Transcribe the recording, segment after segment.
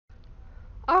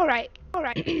Alright.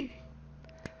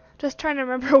 Just trying to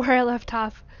remember where I left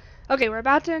off. Okay, we're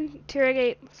about to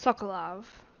interrogate Sokolov.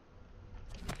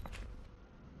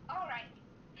 Alright.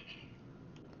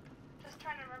 Just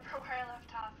trying to remember where I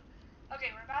left off.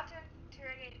 Okay, we're about to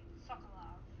interrogate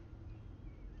Sokolov.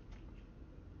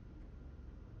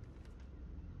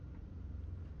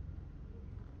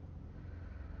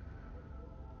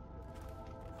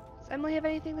 Does Emily have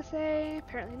anything to say?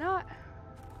 Apparently not.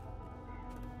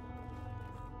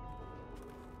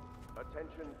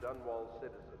 Attention Dunwall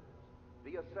citizens.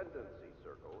 The Ascendancy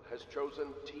Circle has chosen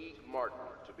Teague Martin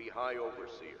to be High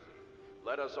Overseer.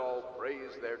 Let us all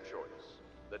praise their choice.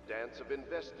 The dance of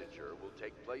investiture will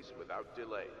take place without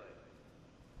delay.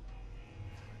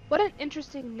 What an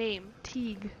interesting name,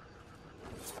 Teague.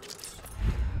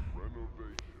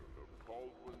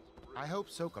 I hope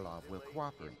Sokolov will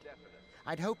cooperate.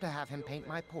 I'd hope to have him paint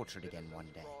my portrait again one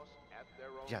day.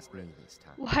 Just me this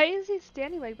time. Why is he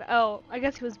standing like that? Oh, I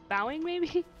guess he was bowing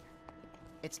maybe?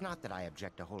 It's not that I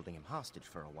object to holding him hostage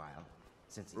for a while,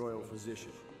 since Royal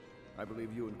Physician, I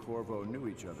believe you and Corvo knew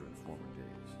each other in former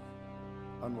days.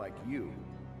 Unlike you,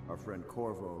 our friend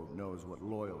Corvo knows what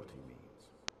loyalty means.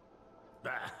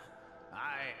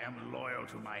 I am loyal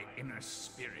to my inner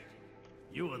spirit.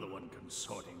 You are the one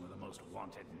consorting with the most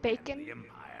wanted man Bacon? in the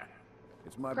Empire.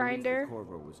 It's my Grinder. belief that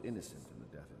Corvo was innocent in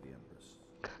the death of the Empress,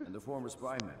 and the former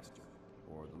spy master,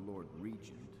 or the Lord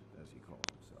Regent, as he calls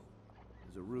himself,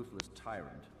 is a ruthless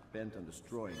tyrant bent on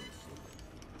destroying the city,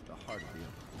 the heart of the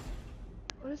Empire.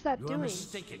 What is that You are doing?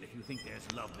 mistaken if you think there's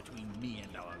love between me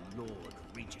and our Lord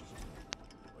Regent.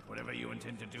 But whatever you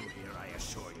intend to do here, I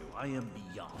assure you, I am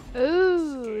beyond.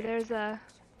 Ooh, there's a...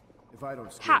 If I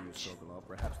don't scare you, Hatch. Sokolov,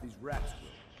 perhaps these rats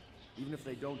will. Even if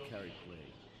they don't carry plague,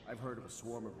 I've heard of a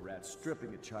swarm of rats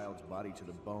stripping a child's body to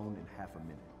the bone in half a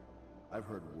minute. I've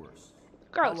heard worse.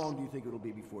 Gross. How long do you think it'll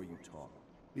be before you talk?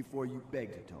 Before you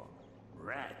beg to talk?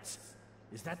 Rats?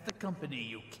 Is that the company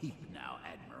you keep now,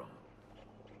 Admiral?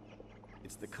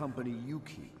 It's the company you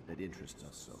keep that interests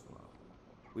us, Sokolov.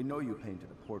 We know you painted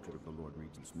a portrait of the Lord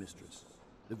Regent's mistress,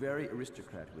 the very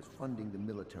aristocrat who is funding the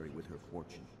military with her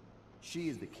fortune. She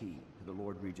is the key to the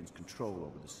Lord Regent's control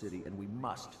over the city, and we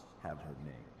must have her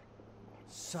name.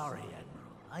 Sorry,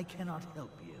 Admiral. I cannot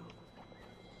help you.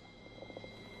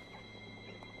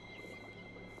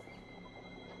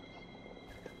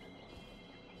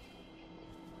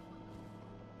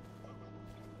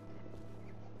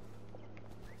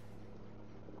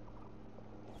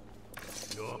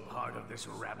 You're part of this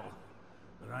rabble,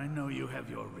 but I know you have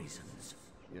your reasons.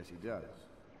 Yes, he does.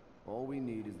 All we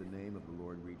need is the name of the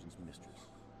Lord Regent's mistress.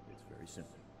 It's very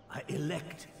simple. I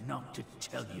elect not to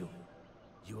tell you.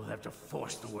 You will have to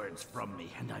force the words from me,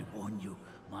 and I warn you,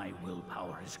 my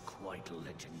willpower is quite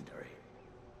legendary.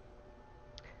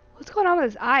 What's going on with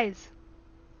his eyes?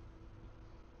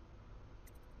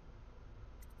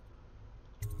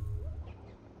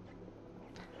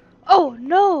 Oh,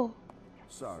 no!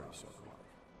 Sorry, Sokolov.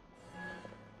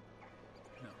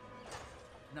 No,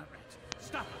 not rats.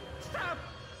 Stop! Stop!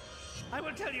 I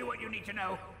will tell you what you need to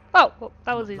know. Oh, well,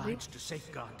 that was I'm easy. obliged to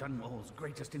safeguard Dunwall's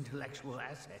greatest intellectual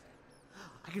asset.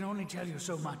 I can only tell you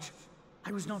so much.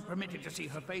 I was not permitted to see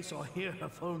her face or hear her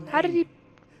full name. How did he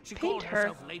She paint called her?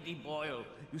 herself Lady Boyle.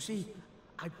 You see,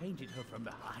 I painted her from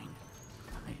behind.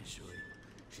 I assure you,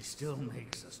 she still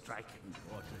makes a striking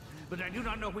portrait, but I do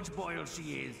not know which Boyle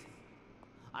she is.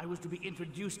 I was to be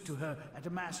introduced to her at a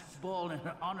masked ball in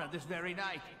her honor this very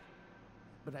night.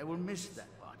 But I will miss that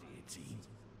party, it seems.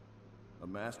 A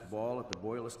masked ball at the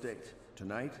Boyle estate.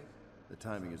 Tonight? The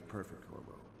timing is perfect,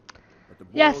 Corvo. But the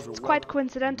Yes, Boyles are it's quite welcome and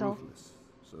coincidental. ruthless,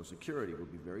 so security will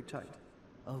be very tight.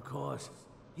 Of course,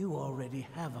 you already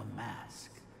have a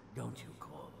mask, don't you,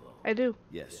 Corvo? I do.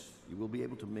 Yes, you will be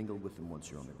able to mingle with them once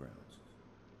you're on the grounds.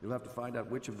 You'll have to find out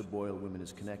which of the Boyle women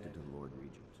is connected to the Lord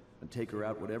Regent, and take her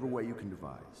out whatever way you can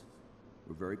devise.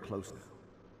 We're very close now.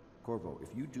 Corvo, if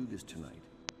you do this tonight,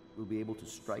 we'll be able to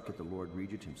strike at the Lord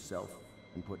Regent himself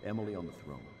and put Emily on the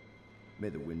throne. May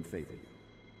the wind favor you.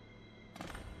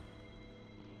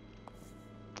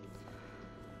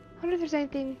 I wonder if there's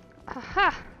anything...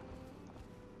 Aha!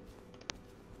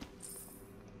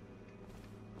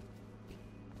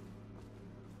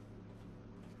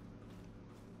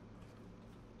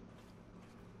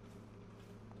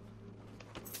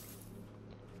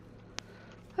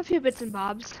 A few bits and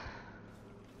bobs.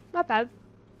 Not bad.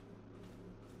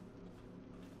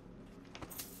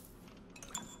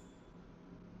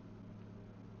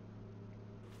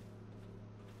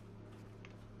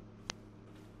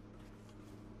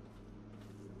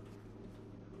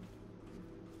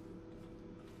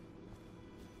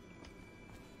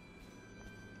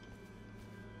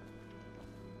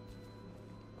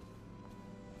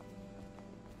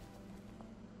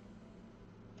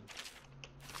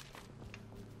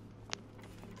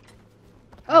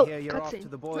 Oh, hear you're off to cutscene.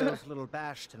 the Boyle's little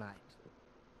bash tonight.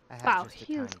 I have Wow, just a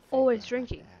he tiny is favor always I'd like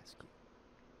drinking. to ask you.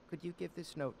 Could you give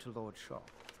this note to Lord Shaw?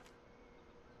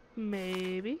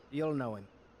 Maybe. You'll know him.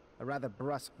 A rather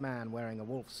brusque man wearing a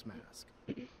wolf's mask.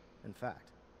 In fact,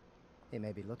 he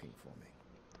may be looking for me.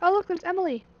 Oh, look, there's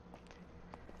Emily.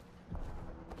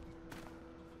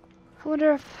 I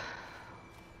wonder if...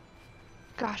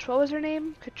 Gosh, what was her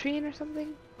name? Katrine or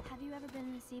something? Have you ever been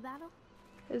in a sea battle?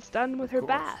 Is done with her course.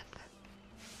 bath.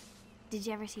 Did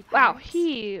you ever see Wow, pirates?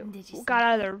 he And did you got sink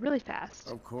out of them? there really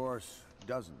fast. Of course,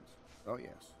 dozens. Oh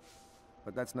yes.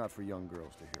 But that's not for young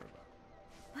girls to hear about.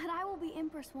 But I will be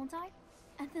Empress, won't I?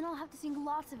 And then I'll have to sink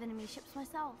lots of enemy ships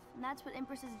myself. And that's what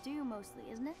Empresses do mostly,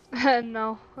 isn't it?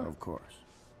 No. Of course.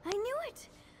 I knew it!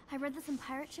 I read that some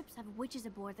pirate ships have witches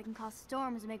aboard that can cause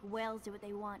storms and make whales do what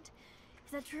they want.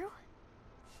 Is that true?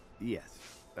 Yes.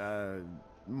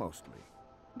 Mostly.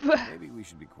 Maybe we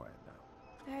should be quiet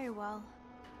now. Very well.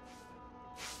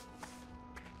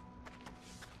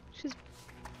 She's...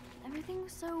 Everything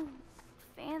was so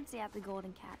fancy at the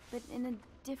Golden Cat, but in a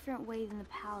different way than the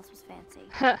palace was fancy.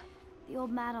 The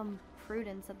old Madame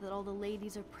Prudence said that all the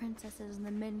ladies are princesses and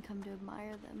the men come to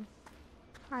admire them.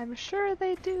 I'm sure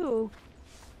they do.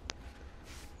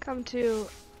 Come to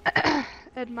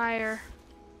admire.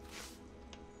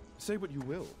 Say what you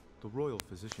will, the royal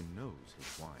physician knows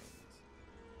his wines.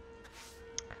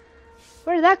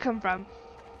 Where did that come from?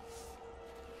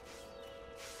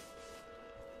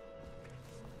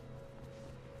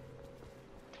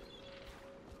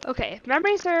 Okay, if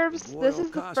memory serves, this Royal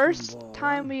is the costume first ball,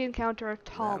 time huh? we encounter a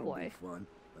tall That'll boy. be fun,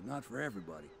 but not for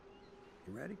everybody.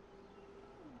 You ready?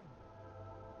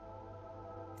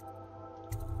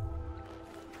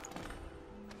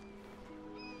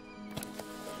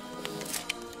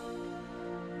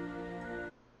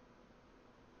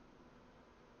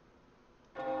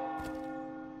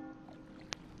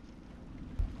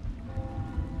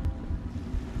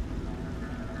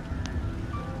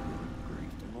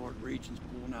 Regent's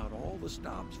pulling out all the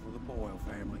stops for the Boyle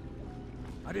family.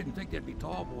 I didn't think there'd be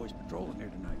tall boys patrolling here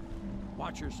tonight.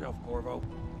 Watch yourself, Corvo.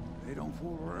 They don't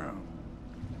fool around.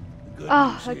 The good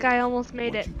Oh, news that is, guy almost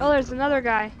made once it. you Oh, get there's to the another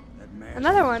party, guy. that mask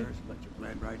Another one. upstairs will let you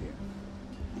blend right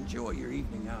in. Enjoy your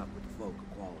evening out with the folk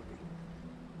of quality.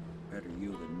 Better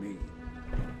you than me.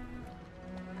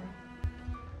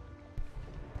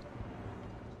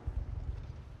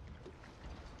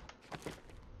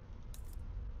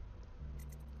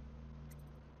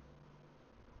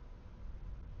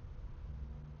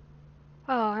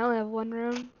 Oh, I only have one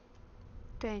room.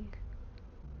 Dang.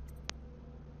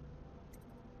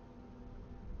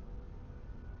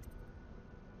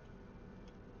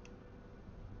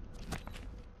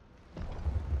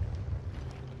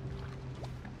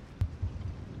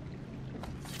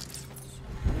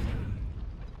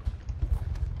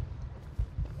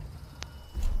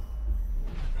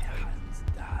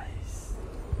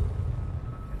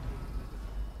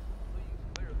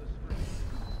 Clear the street.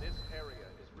 This area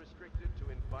is restricted to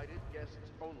invited guests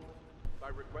only, by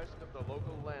request of the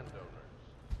local landowners.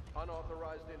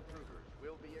 Unauthorized intruders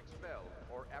will be expelled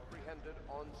or apprehended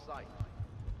on site.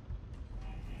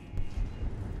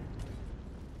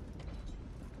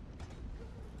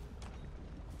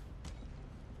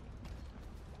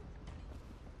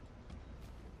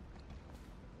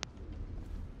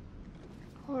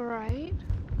 Alright.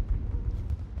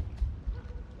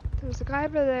 There's a guy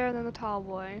over there and then the tall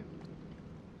boy.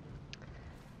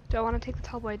 Do I want to take the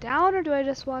tall boy down or do I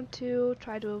just want to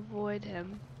try to avoid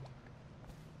him?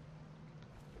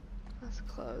 That's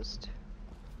closed.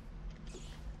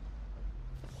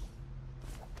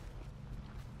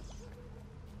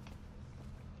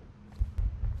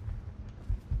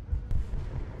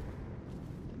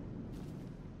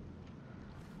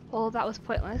 Well, that was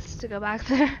pointless to go back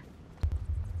there.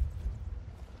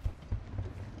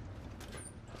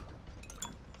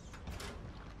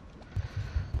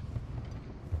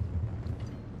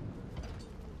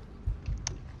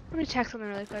 Let me check something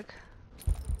really quick.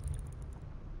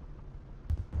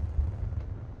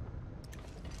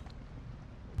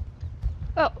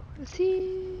 Oh, is he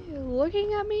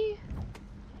looking at me?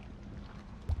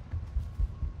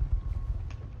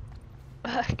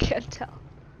 I can't tell.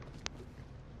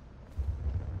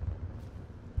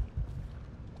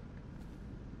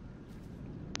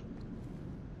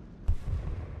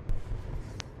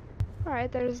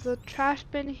 Alright, there's the trash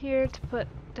bin here to put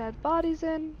dead bodies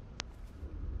in.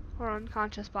 Or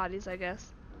unconscious bodies, I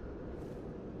guess.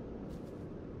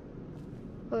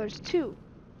 Well, there's two.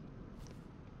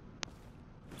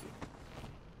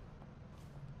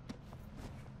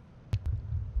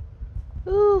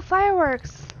 Ooh,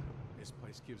 fireworks! This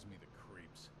place gives me the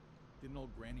creeps. Didn't old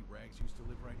Granny Rags used to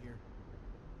live right here?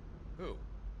 Who?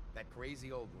 That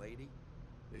crazy old lady?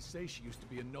 They say she used to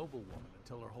be a noblewoman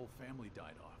until her whole family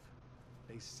died off.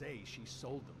 They say she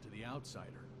sold them to the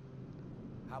outsider.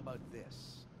 How about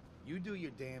this? You do your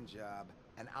damn job,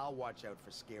 and I'll watch out for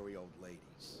scary old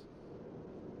ladies.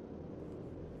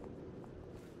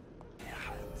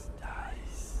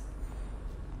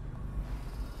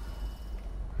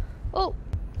 Oh!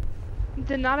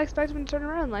 Did not expect him to turn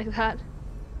around like that.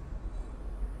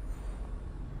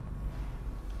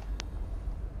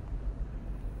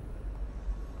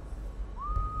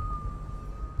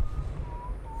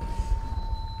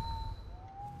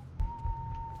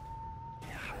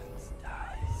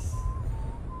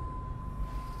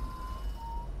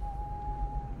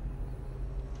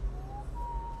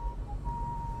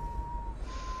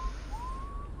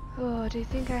 Oh, do you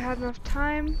think I had enough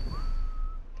time?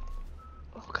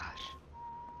 Oh gosh.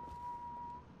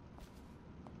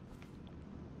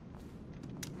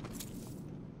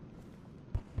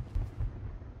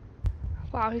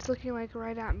 Wow, he's looking like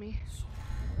right at me.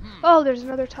 Oh, there's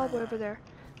another tallboy over there.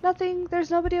 Nothing,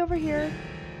 there's nobody over here.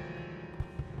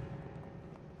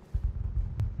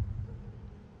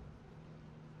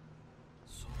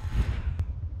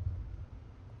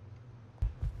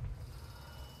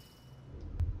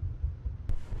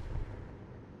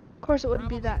 Of course it wouldn't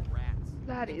be that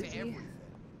easy.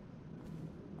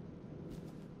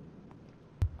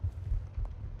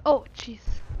 Oh, jeez.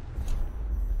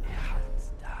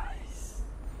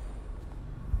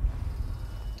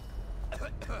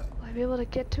 Will I be able to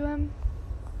get to him?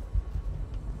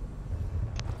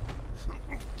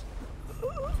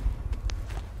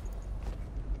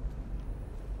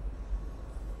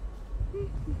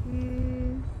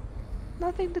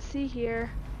 Nothing to see here.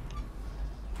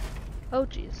 Oh,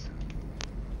 jeez.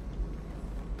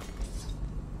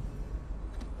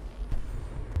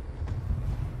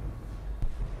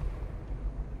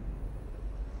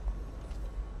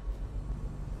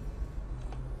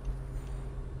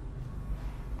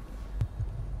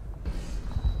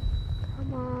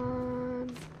 Come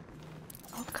on.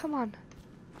 Oh, come on.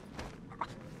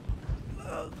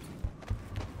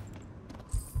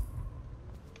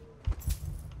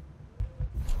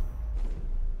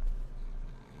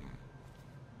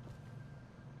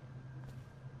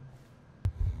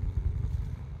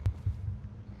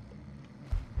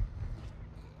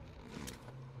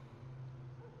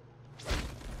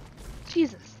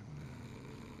 Jesus.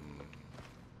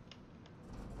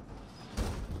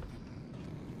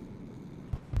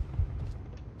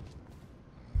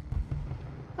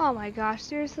 Oh my gosh,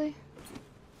 seriously?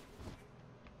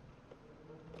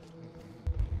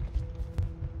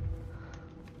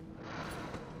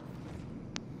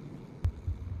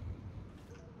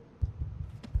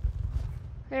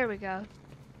 There we go.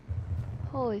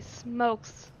 Holy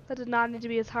smokes. That did not need to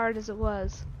be as hard as it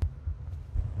was.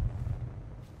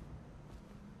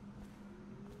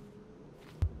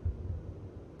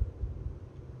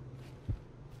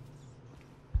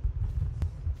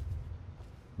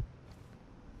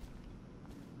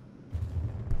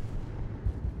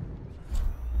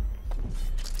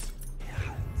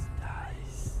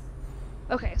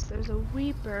 Okay, so there's a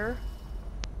Weeper.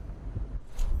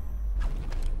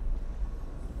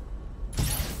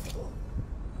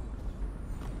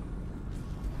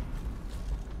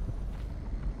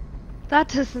 That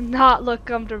does not look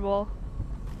comfortable.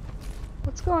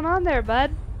 What's going on there,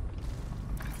 bud?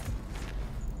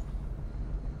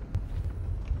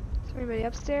 Is there anybody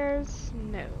upstairs?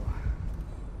 No.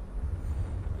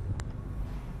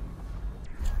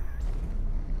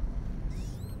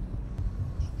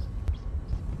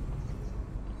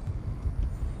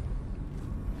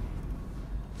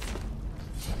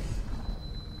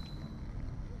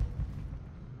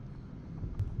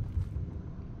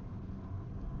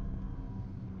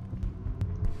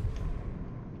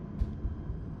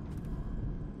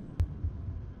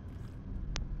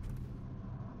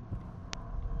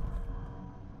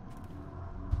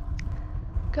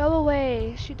 Go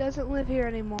away. She doesn't live here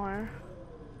anymore.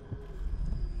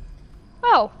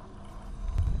 Oh.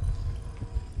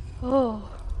 Oh.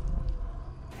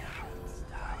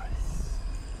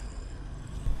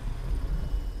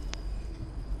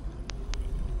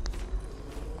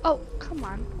 Oh, come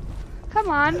on. Come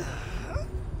on.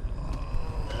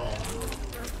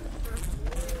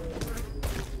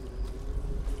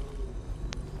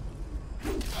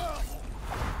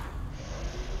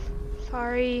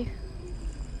 Sorry.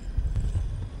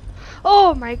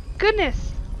 Oh my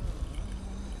goodness!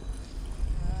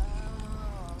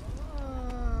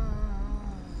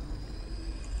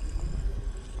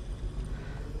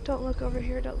 Don't look over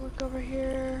here, don't look over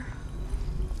here.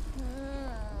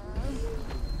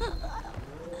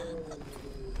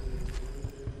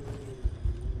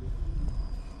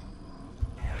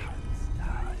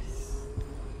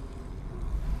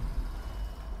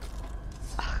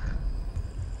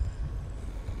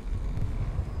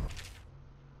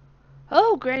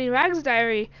 Oh, Granny Rag's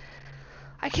diary.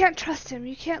 I can't trust him.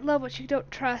 You can't love what you don't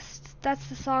trust. That's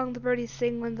the song the birdies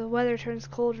sing when the weather turns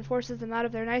cold and forces them out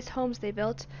of their nice homes they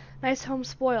built. Nice homes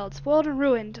spoiled. Spoiled and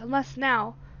ruined. Unless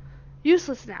now.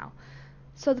 Useless now.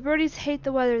 So the birdies hate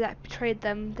the weather that betrayed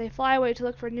them. They fly away to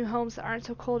look for new homes that aren't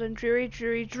so cold and dreary,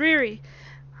 dreary, dreary.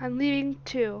 I'm leaving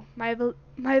too. My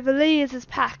valise is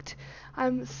packed.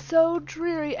 I'm so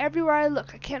dreary everywhere I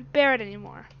look. I can't bear it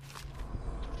anymore.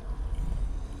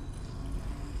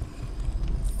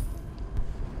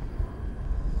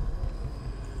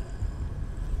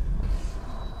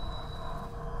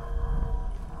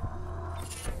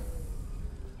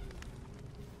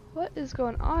 What is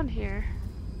going on here?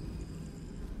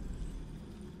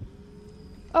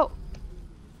 Oh.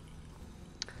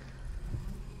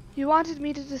 You wanted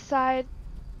me to decide.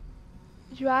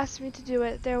 You asked me to do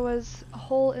it. There was a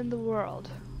hole in the world.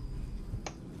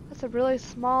 That's a really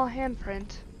small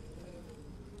handprint.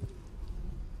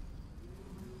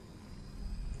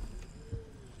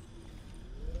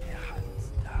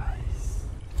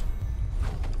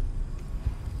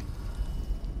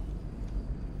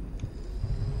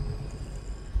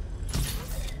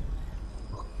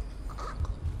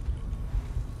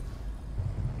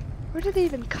 Where did they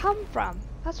even come from?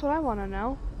 That's what I want to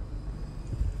know.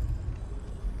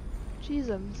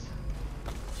 Jeezums.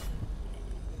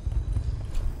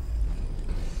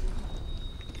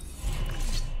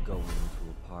 Going to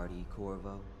a party,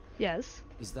 Corvo? Yes.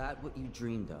 Is that what you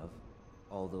dreamed of?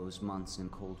 All those months in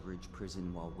Coldridge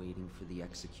Prison while waiting for the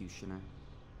executioner?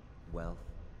 Wealth,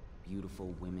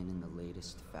 beautiful women in the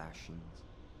latest fashions,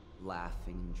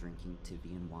 laughing and drinking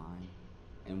Tivian wine.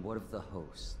 And what of the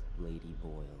host, Lady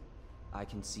Boyle? I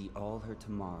can see all her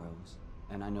tomorrows,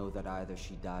 and I know that either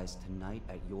she dies tonight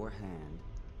at your hand,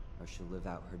 or she'll live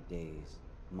out her days,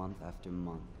 month after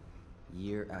month,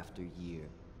 year after year,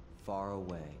 far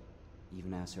away,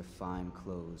 even as her fine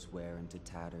clothes wear into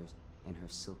tatters and her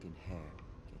silken hair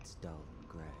gets dull and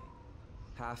gray.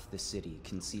 Half the city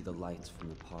can see the lights from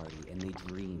the party, and they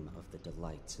dream of the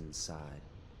delights inside.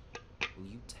 Will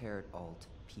you tear it all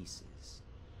to pieces?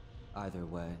 Either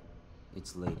way,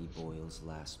 it's Lady Boyle's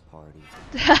last party.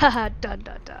 Dun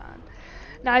dun dun.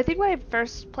 Now, I think when I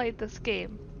first played this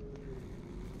game,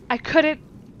 I couldn't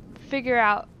figure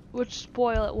out which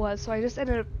Boyle it was, so I just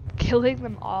ended up killing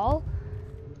them all.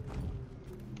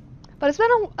 But it's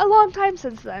been a long time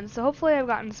since then, so hopefully I've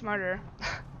gotten smarter.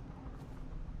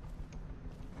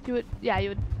 You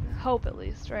would hope at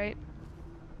least, right?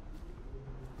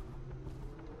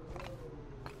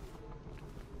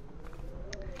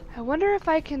 I wonder if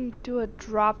I can do a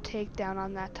drop takedown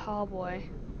on that tall boy.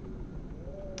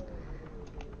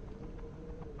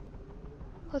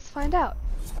 Let's find out.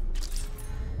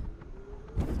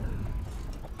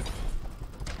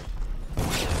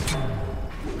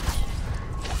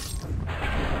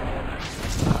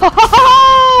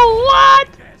 Oh, what?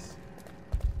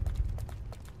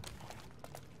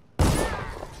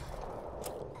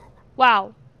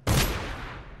 Wow.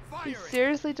 He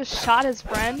seriously just shot his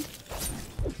friend?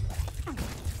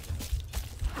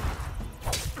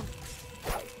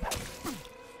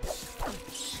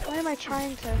 Why am I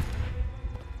trying to...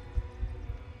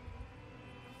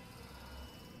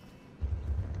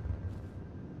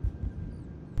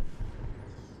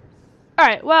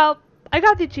 Alright, well, I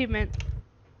got the achievement.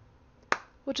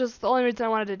 Which is the only reason I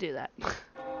wanted to do that.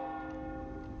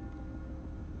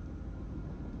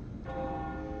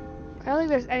 I don't think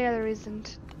there's any other reason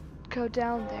to go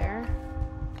down there.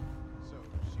 So,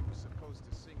 she was supposed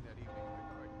to sing that evening in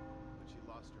the garden, but she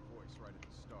lost her voice right at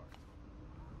the start.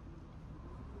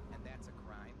 And that's a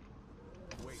crime?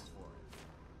 Wait for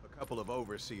it. A couple of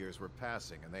overseers were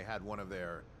passing, and they had one of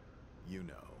their, you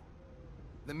know.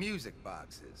 The music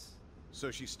boxes. So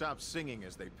she stopped singing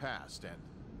as they passed,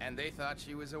 And they thought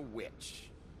she was a witch.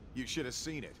 you should have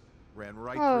seen it. Ran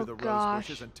right Oh, through the gosh. rose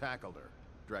bushes and tackled her.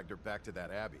 Dragged her back to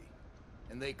that abbey.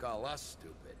 And they call us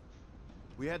stupid.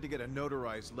 We had to get a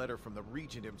notarized letter from the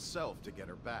regent himself to get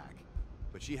her back.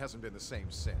 But she hasn't been the same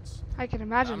since. I can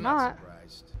imagine I'm not. not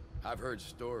surprised. I've heard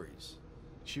stories.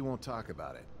 She won't talk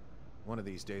about it. One of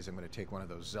these days I'm going to take one of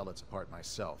those zealots apart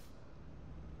myself.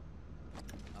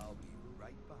 I'll be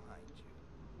right behind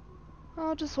you.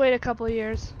 I'll just wait a couple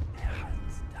years.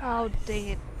 Oh, dang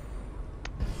it.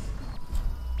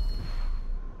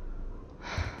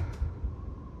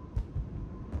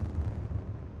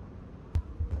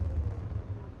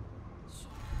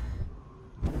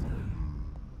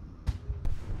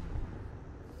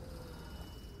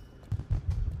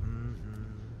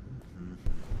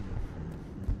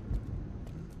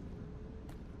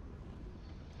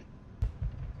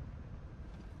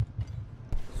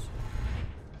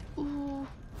 Ooh.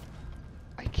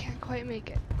 quite make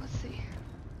it. Let's see.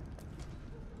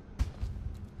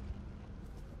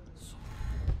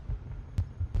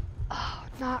 Oh,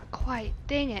 not quite.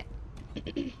 Dang it.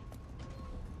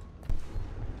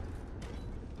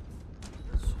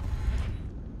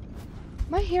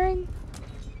 Am I hearing?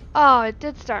 Oh, it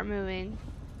did start moving.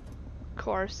 Of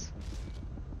course.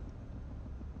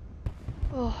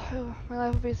 Oh, my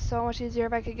life would be so much easier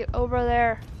if I could get over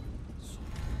there.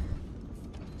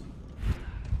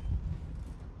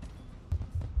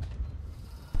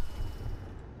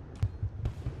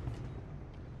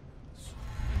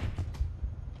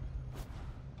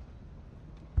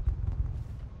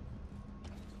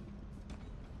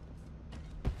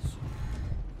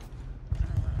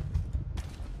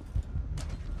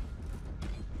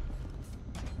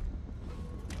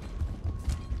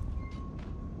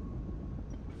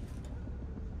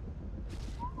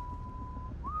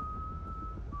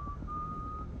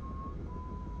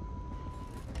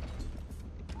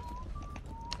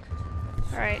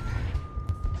 Alright.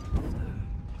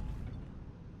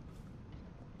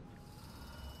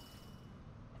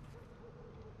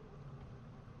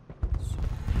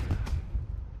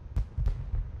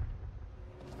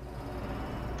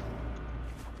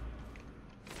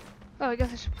 Oh, I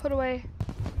guess I should put away.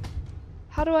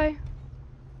 How do I?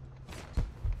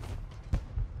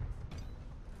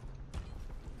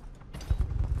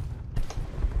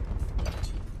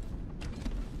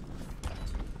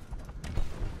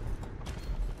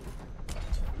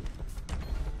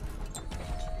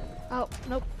 Oh,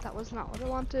 nope, that was not what I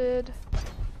wanted.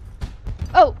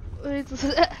 Oh!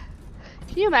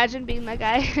 Can you imagine being that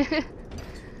guy?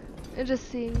 And just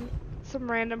seeing some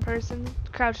random person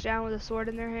crouched down with a sword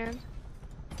in their hand.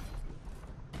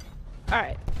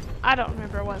 Alright, I don't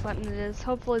remember what button it is.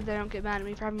 Hopefully they don't get mad at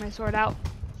me for having my sword out.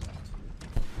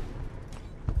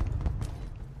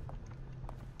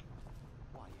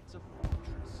 Why, it's a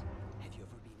fortress. Have you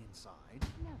ever been inside?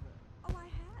 Never. Oh, I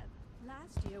have.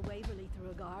 Last year, Waverly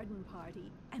threw a garden party,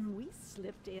 and we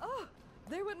slipped in. Oh,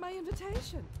 there went my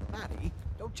invitation. Maddie,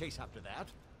 don't chase after that.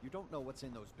 You don't know what's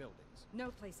in those buildings.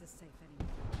 No place is safe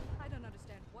anymore. I don't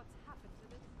understand what's happened to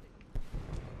this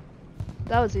thing.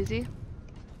 That was easy.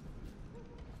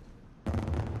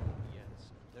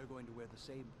 Yes, they're going to wear the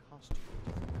same costume,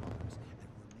 different colors, and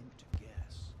we're meant to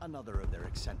guess. Another of their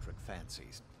eccentric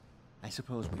fancies. I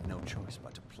suppose we've no choice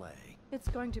but to play. It's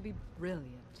going to be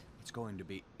brilliant. It's going to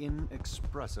be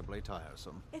inexpressibly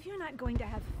tiresome. If you're not going to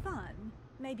have fun,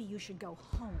 maybe you should go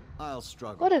home. I'll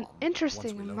struggle. What an on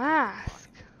interesting mask.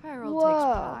 Harold Whoa.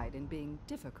 takes pride in being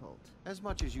difficult. As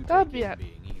much as you That would take be in a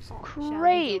being easy.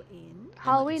 great Emma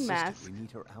Halloween insisted mask. We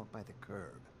meet her out by the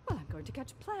curb. Well, I'm going to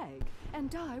catch plague and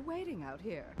die waiting out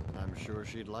here. I'm sure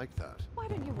she'd like that. Why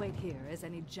don't you wait here, as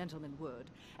any gentleman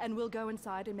would, and we'll go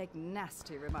inside and make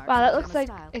nasty remarks. Wow, that about looks like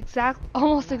Emma's style.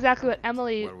 almost exactly what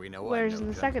Emily Well, we know wears I'm in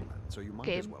no the second gentleman, so you might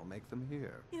game. as well make them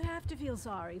here. You have to feel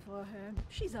sorry for her.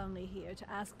 She's only here to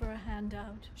ask for a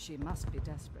handout. She must be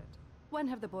desperate. When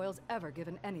have the Boyles ever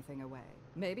given anything away?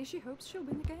 Maybe she hopes she'll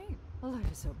win the game. Life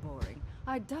is so boring.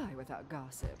 I'd die without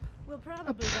gossip. We'll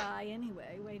probably die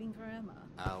anyway, waiting for Emma.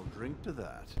 I'll drink to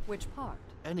that. Which part?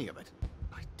 Any of it.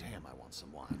 By damn, I want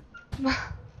some wine.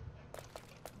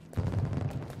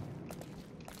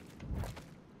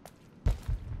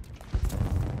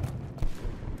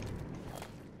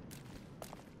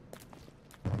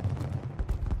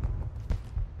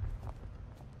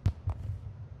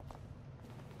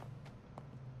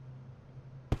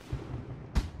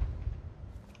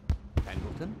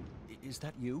 Pendleton? Is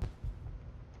that you?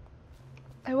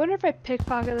 I wonder if I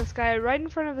pickpocket this guy right in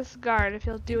front of this guard, if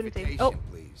he'll do anything. Oh,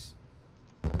 please.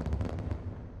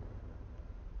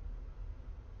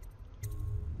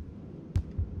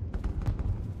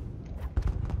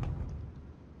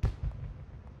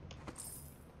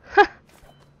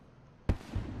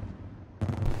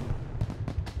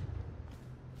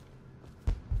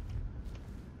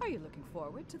 Are you looking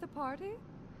forward to the party?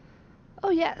 oh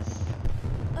yes.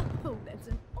 Oh, that's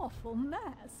an awful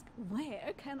mask.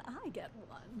 Where can I get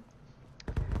one?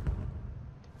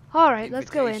 All right, let's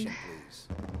go in. Invitation, please.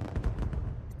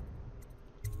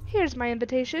 Here's my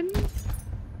invitation,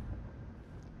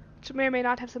 which may or may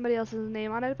not have somebody else's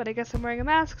name on it, but I guess I'm wearing a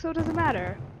mask, so it doesn't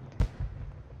matter.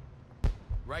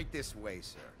 Right this way,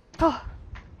 sir. Oh,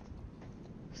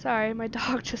 sorry, my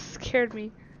dog just scared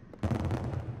me.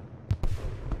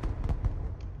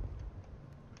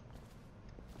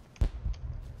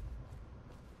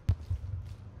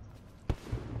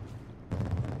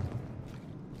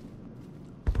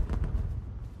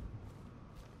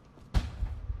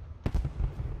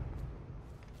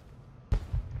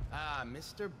 Ah,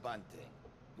 Mr. Bunting.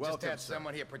 Just had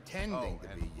someone here pretending to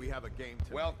be you. We have a game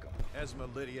tonight. Welcome.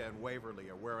 Esma, Lydia, and Waverly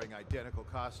are wearing identical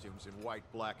costumes in white,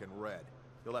 black, and red.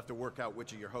 You'll have to work out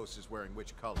which of your hosts is wearing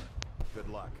which color. Good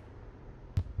luck.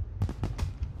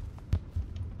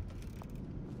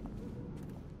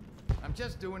 I'm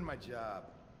just doing my job.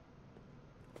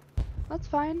 That's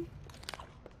fine.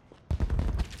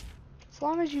 As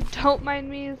long as you don't mind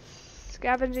me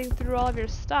scavenging through all of your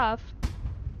stuff.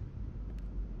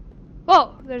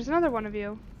 Whoa, there's another one of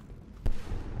you.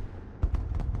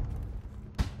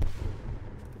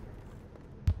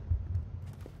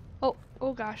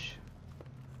 Oh gosh.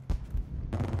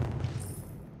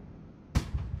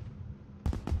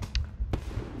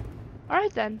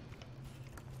 Alright then.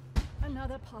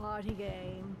 Another party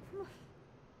game.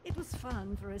 It was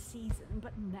fun for a season,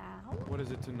 but now? What is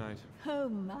it tonight? Oh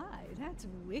my, that's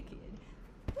wicked.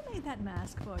 Who made that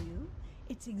mask for you?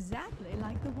 It's exactly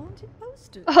like the wanted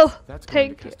posters. Oh, that's going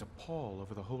to thank you. cast a pall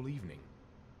over the whole evening.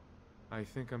 I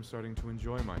think I'm starting to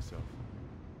enjoy myself.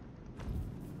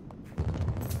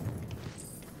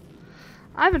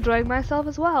 I'm enjoying myself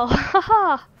as well.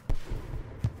 Haha.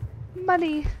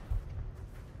 Money.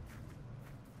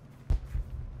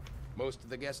 Most of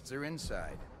the guests are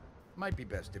inside. Might be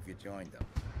best if you joined them.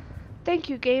 Thank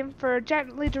you, game, for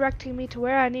gently directing me to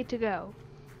where I need to go.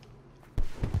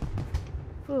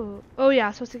 Ooh. Oh yeah,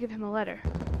 I'm supposed to give him a letter.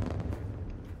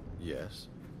 Yes.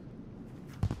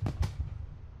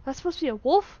 That's supposed to be a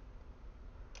wolf?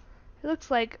 It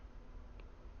looks like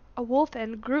a wolf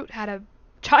and Groot had a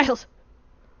child.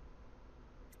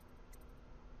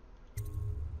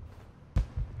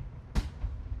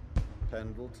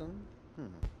 Pendleton?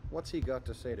 What's he got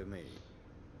to say to me?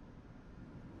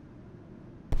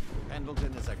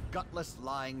 Pendleton is a gutless,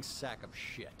 lying sack of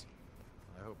shit.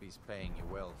 I hope he's paying you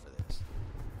well for this.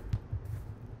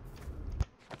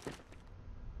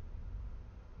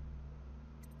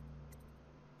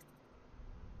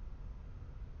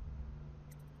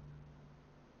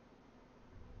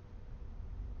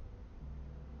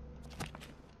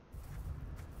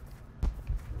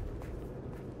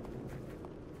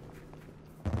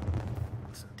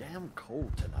 It's damn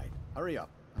cold tonight. Hurry up,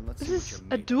 and let's see what Is you're this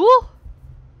made a of. duel?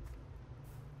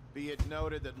 Be it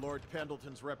noted that Lord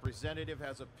Pendleton's representative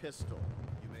has a pistol.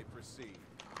 You may proceed.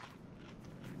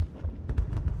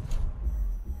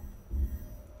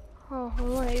 Oh, I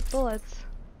want 8 bullets.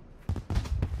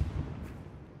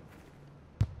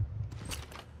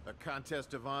 A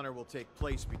contest of honor will take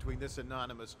place between this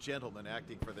anonymous gentleman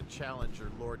acting for the challenger,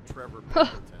 Lord Trevor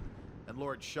Pendleton, and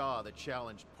Lord Shaw, the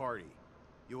challenged party.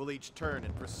 You will each turn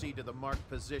and proceed to the marked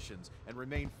positions and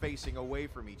remain facing away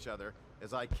from each other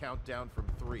as I count down from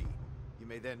 3. You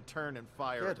may then turn and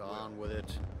fire at Get will. on with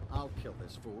it. I'll kill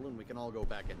this fool and we can all go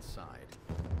back inside.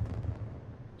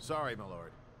 Sorry, my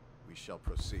lord. We shall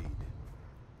proceed.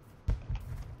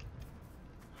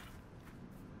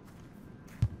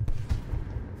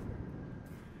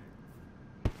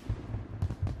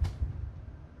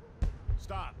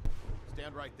 Stop.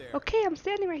 Stand right there. Okay, I'm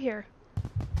standing right here.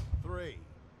 3,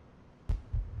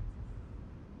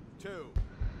 2,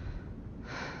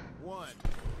 1.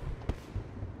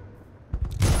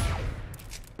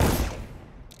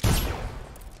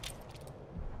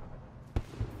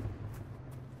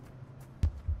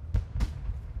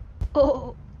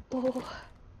 Oh, oh.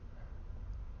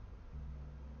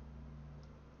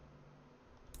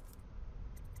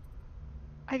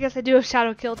 I guess I do have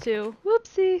shadow kill too.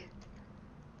 Whoopsie.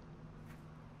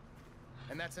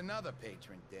 And that's another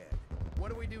patron dead. What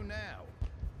do we do now?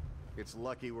 It's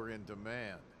lucky we're in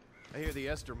demand. I hear the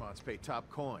Estermonts pay top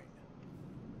coin.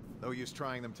 No use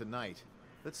trying them tonight.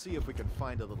 Let's see if we can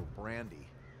find a little brandy.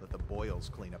 Let the Boyles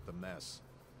clean up the mess.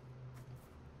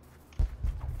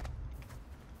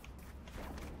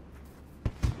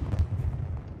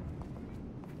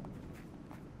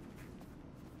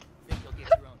 Think you'll get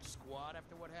your own squad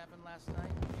after what happened last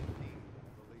night?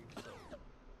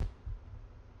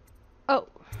 Oh,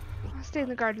 I'll stay in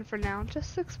the garden for now.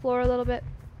 Just explore a little bit.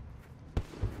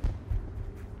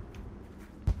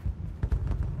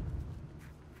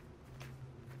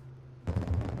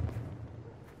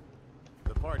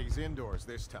 The party's indoors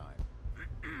this time.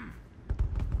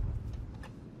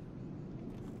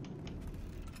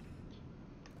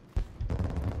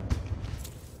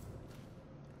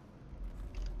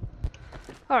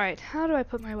 Alright, how do I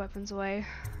put my weapons away?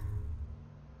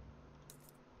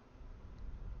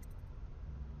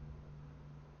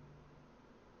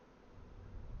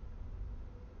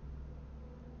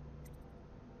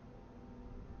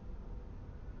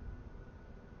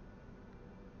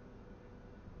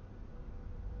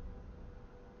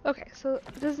 Okay, so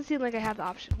it doesn't seem like I have the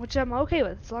option, which I'm okay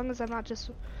with, as long as I'm not just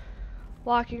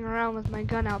walking around with my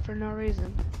gun out for no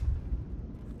reason.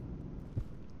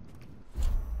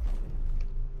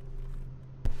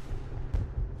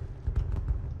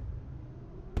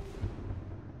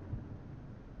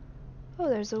 Oh,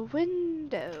 there's a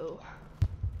window.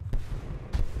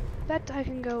 Bet I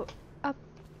can go up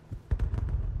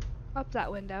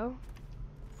that window.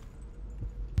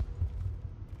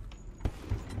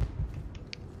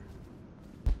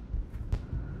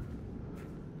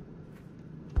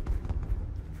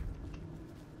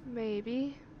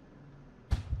 Maybe.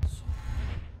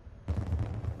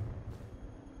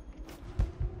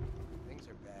 Things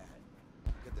are bad.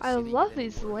 I love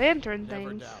these lantern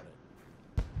things.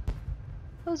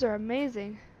 Those are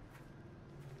amazing.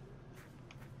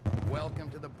 Welcome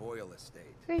to the Boyle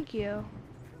Estate. Thank you.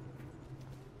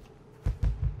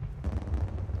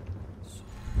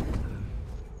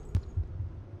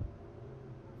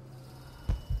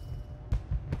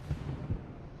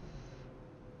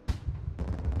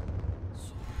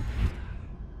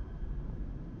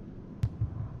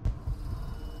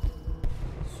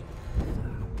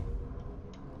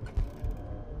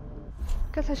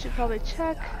 Guess I should probably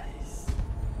check.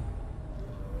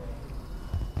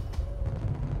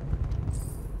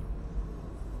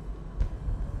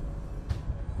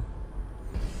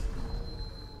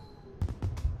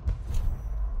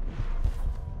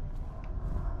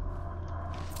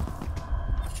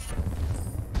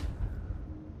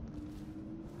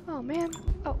 Oh man.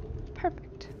 Oh,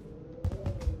 perfect.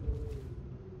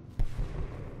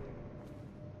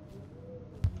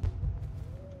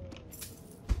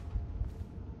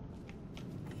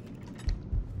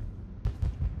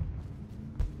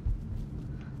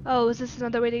 Oh, is this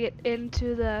another way to get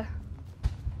into the...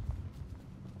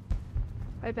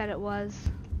 I bet it was.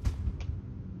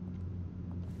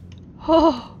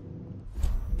 Oh!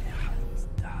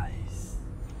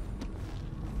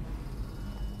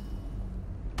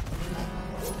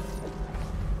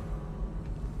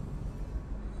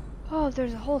 Oh,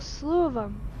 there's a whole slew of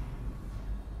them.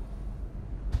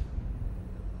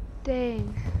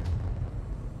 Dang.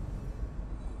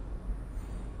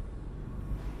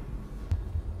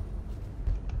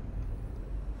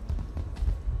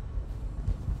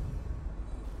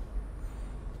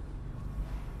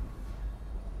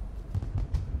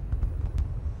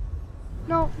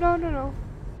 No, no, no, no.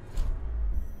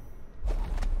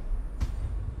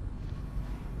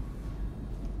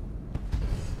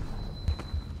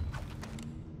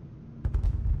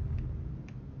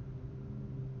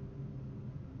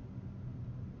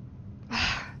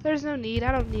 There's no need.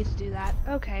 I don't need to do that.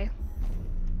 Okay.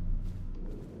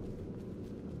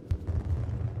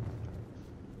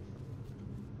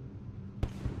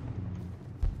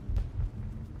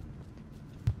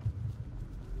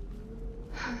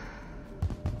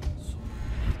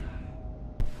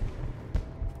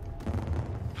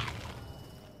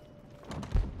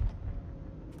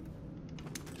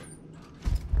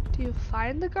 Do you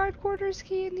find the guard quarters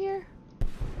key in here?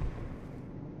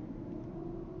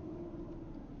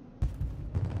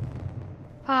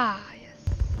 Ah, yes.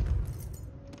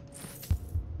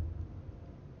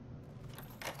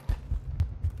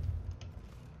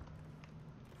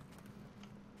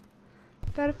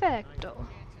 Perfecto.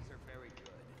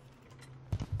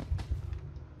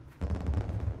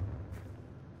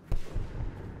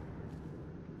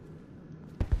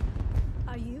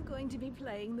 Are you going to be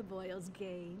playing the Boyle's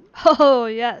game? Oh,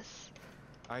 yes.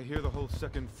 I hear the whole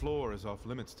second floor is off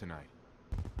limits tonight.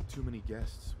 Too many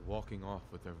guests walking off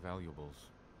with their valuables.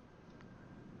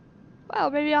 Well,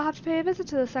 maybe I'll have to pay a visit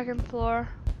to the second floor.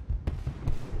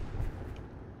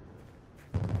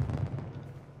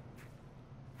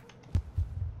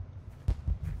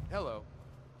 Hello.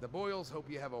 The Boyles hope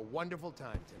you have a wonderful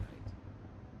time tonight.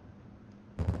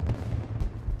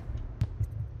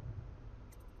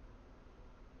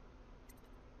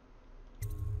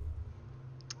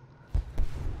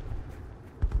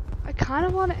 I kind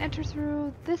of want to enter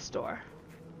through this door.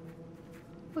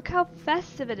 Look how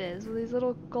festive it is with these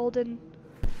little golden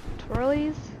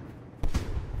twirlies.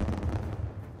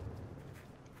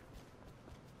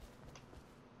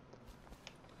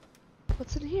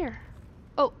 What's in here?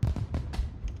 Oh.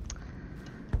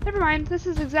 Never mind. This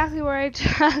is exactly where I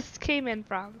just came in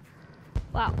from.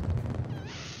 Wow.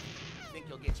 Think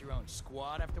you'll get your own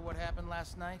squad after what happened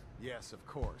last night? Yes, of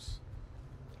course.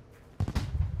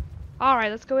 Alright,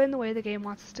 let's go in the way the game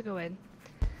wants us to go in.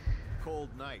 Cold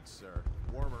nights, sir.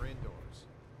 Warmer indoors.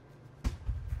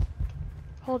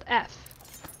 Hold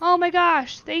F. Oh my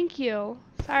gosh, thank you.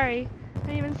 Sorry. I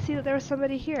didn't even see that there was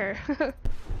somebody here.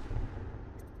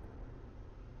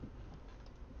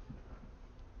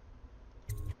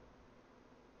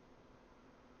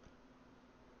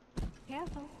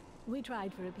 We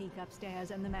tried for a peek upstairs,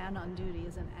 and the man on duty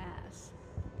is an ass.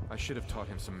 I should have taught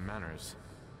him some manners.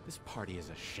 This party is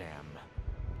a sham.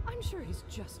 I'm sure he's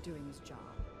just doing his job.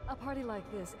 A party like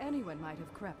this, anyone might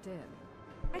have crept in.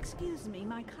 Excuse me,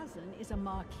 my cousin is a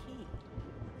marquis.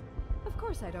 Of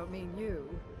course I don't mean you,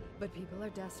 but people are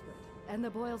desperate, and the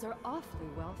Boyles are awfully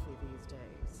wealthy these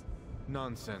days.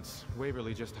 Nonsense.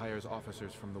 Waverly just hires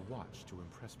officers from the Watch to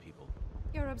impress people.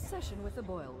 Your obsession with the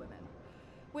Boyle women.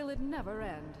 Will it never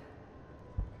end?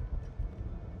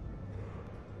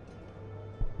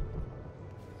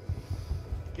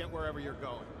 Get wherever you're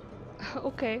going.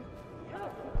 Okay.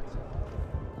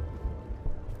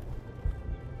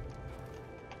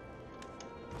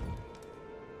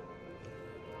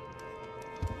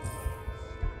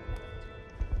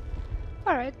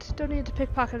 Alright, don't need to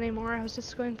pickpocket anymore. I was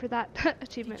just going for that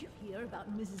achievement. Did you hear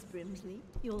about Mrs. Brimsley?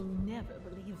 You'll never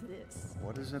believe this.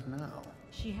 What is it now?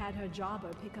 She had her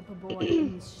jobber pick up a boy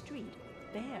in the street,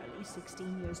 barely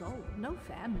 16 years old, no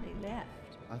family left.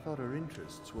 I thought her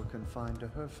interests were confined to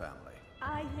her family.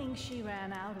 I think she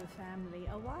ran out of family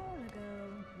a while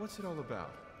ago. What's it all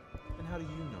about? And how do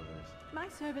you know this? My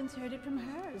servants heard it from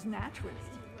hers, naturally.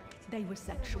 They were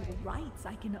sexual rights,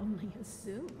 I can only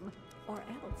assume. Or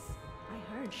else,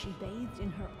 I heard she bathed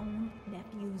in her own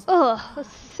nephew's Ugh,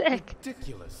 that's sick.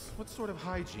 Ridiculous. What sort of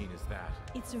hygiene is that?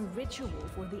 It's a ritual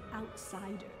for the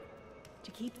outsider,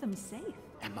 to keep them safe.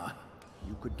 Emma,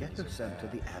 you could get her sent to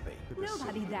the Abbey.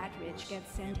 Nobody that rich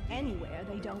gets sent anywhere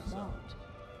they don't want.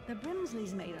 The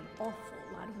Brimsleys made an awful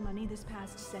lot of money this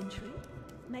past century.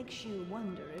 Makes you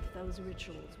wonder if those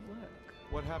rituals work.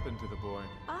 What happened to the boy?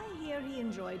 I hear he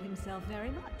enjoyed himself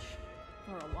very much,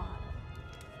 for a while.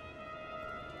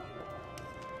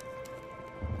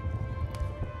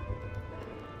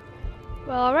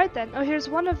 Well, alright then. Oh, here's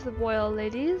one of the Boyle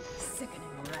ladies. Sickening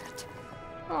rat.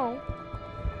 Oh.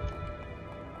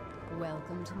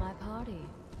 Welcome to my party.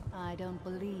 I don't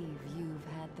believe you've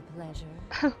had the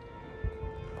pleasure.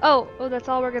 Oh, that's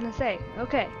all we're gonna say.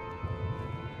 Okay.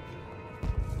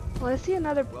 Well, I see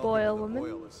another Boyle woman.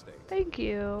 Boyle estate. Thank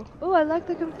you. Oh, I like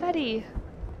the confetti.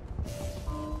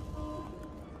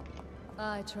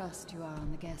 I trust you are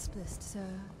on the guest list, sir.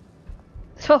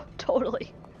 Oh,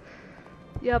 totally.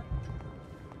 Yep.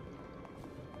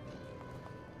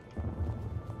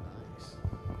 Nice.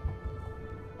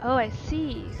 Oh, I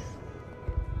see.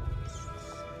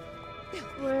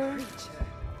 Where?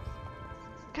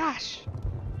 Gosh.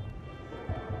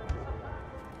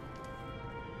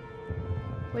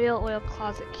 Whale oil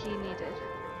closet key needed.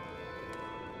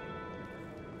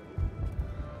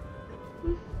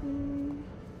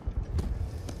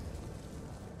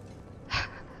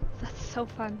 That's so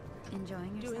fun.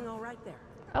 Enjoying yourself? Doing all right there.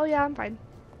 Oh yeah, I'm fine.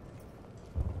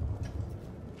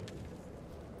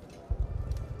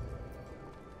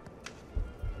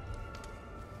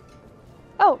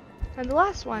 Oh, and the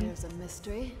last one. Here's a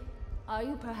mystery. Are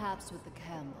you perhaps with the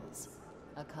Campbells?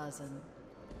 A cousin?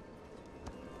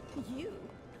 You?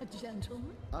 A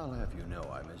gentleman? I'll have you know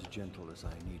I'm as gentle as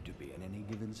I need to be in any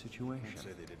given situation. Say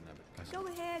they didn't have it. Go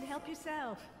ahead, help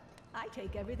yourself. I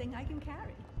take everything I can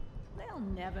carry. They'll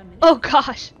never miss. Oh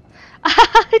gosh.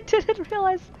 I didn't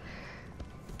realize.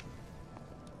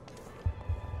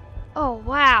 Oh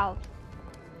wow.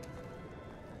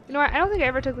 You know what? I don't think I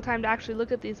ever took the time to actually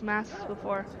look at these masks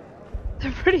before.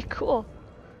 They're pretty cool.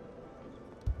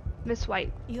 Miss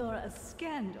White. You're a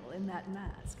scandal in that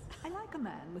mask. I like a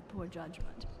man with poor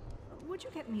judgment. Would you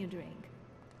get me a drink?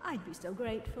 I'd be so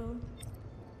grateful.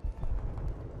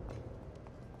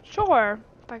 Sure,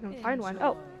 if I can find one.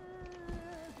 Oh.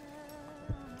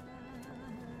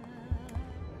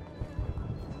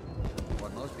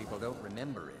 What most people don't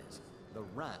remember is the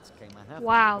rats came a half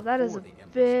Wow, that is a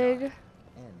big and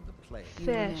the plague.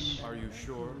 fish. Are you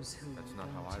sure? That's not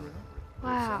how I remember it.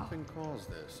 Wow. Something caused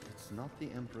this. It's not the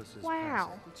Empress's Wow.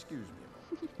 passing. Excuse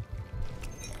me.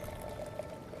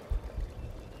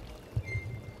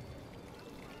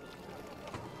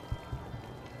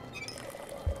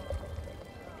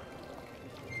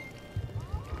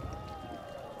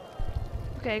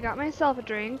 Okay, got myself a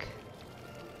drink.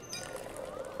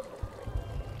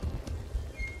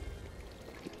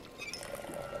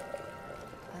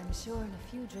 I'm sure in a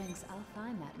few drinks I'll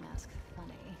find that mask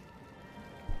funny.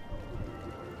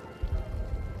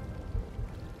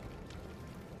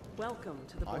 Welcome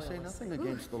to the I Boyle say estate. nothing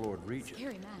against the Lord Regent.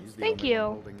 Scary man. He's the Thank only one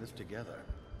you. holding this together.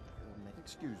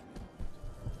 Excuse me.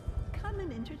 Come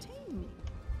and entertain me.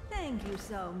 Thank you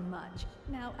so much.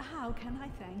 Now, how can I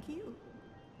thank you?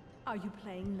 Are you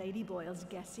playing Lady Boyle's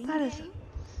guessing That is game?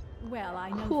 Well,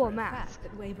 I know cool for a mask. fact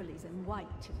that Waverly's in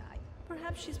white tonight.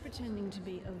 Perhaps she's pretending to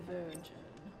be a virgin.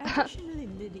 Additionally,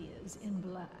 Lydia's in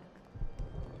black.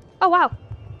 Oh wow,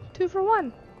 2 for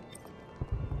 1.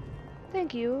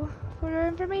 Thank you for your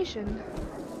information.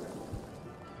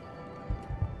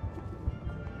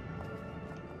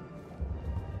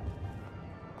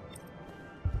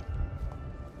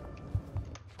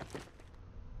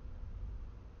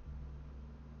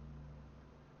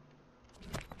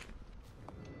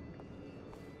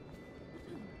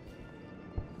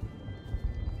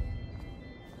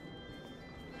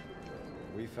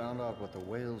 We found out what the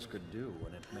whales could do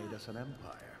when it made us an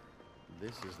empire.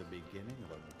 This is the beginning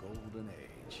of a golden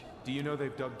age. Do you know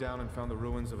they've dug down and found the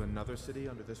ruins of another city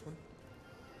under this one?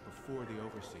 Before the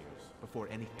Overseers, before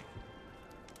anything.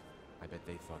 I bet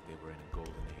they thought they were in a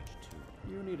golden age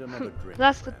too. You need another drink,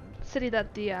 That's friend. the city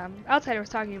that the outsider was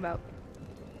talking about.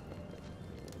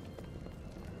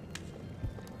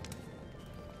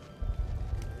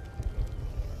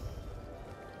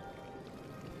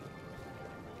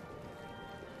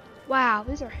 Wow,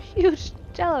 these are huge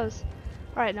jellos.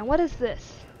 Alright, now what is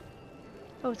this?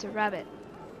 Oh, it's a rabbit.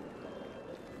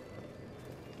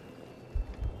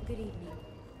 Good evening.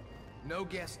 No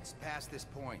guests past this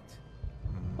point.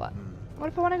 What? What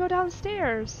if I want to go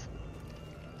downstairs?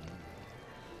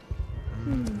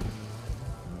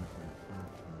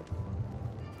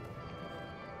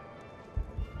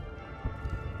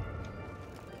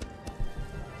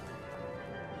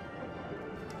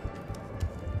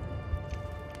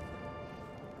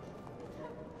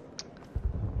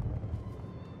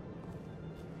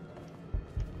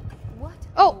 What?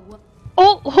 Oh!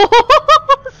 Oh!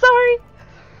 Sorry!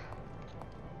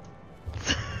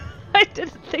 I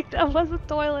didn't think that was a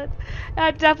toilet.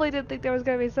 I definitely didn't think there was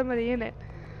going to be somebody in it.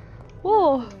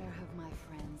 Whoa! Where have my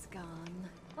friends gone?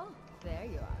 Oh, there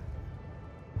you are.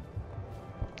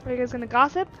 Are you guys going to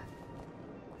gossip?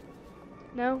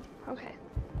 No? Okay.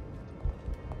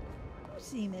 You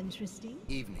seem interesting.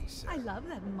 Evening, sir. I love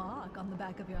that mark on the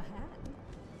back of your hand.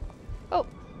 Oh!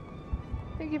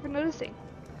 Thank you for noticing,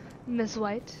 Miss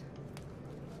White.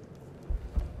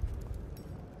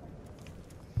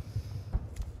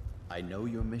 I know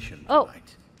your mission Oh.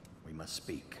 tonight. We must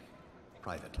speak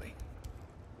privately.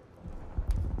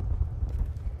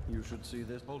 You should see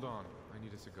this. Hold on, I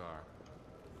need a cigar.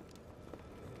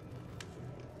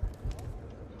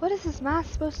 What is this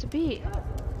mask supposed to be?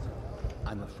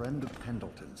 I'm a friend of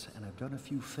Pendleton's, and I've done a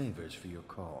few favors for your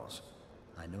cause.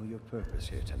 I know your purpose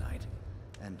here tonight,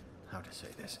 and how to say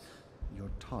this, your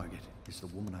target is the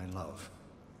woman I love.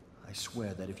 I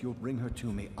swear that if you'll bring her to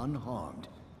me unharmed,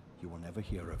 you will never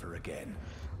hear of her again.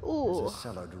 Ooh. There's a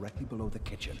cellar directly below the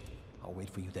kitchen. I'll wait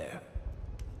for you there.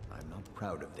 I'm not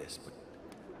proud of this, but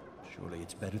surely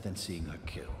it's better than seeing her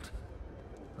killed.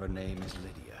 Her name is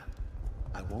Lydia.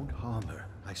 I won't harm her,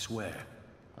 I swear.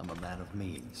 I'm a man of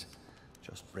means.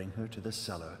 Just bring her to the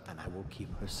cellar, and I will keep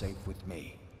her safe with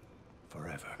me.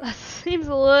 Forever. That seems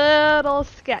a little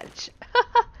sketch.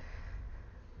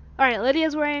 Alright,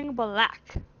 Lydia's wearing black.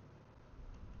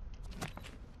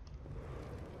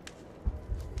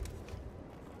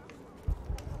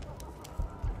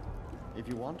 If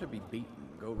you want to be beaten,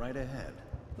 go right ahead.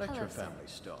 Let Hello, your sir. family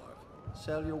starve.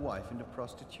 Sell your wife into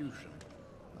prostitution.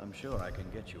 I'm sure I can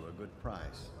get you a good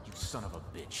price. You son of a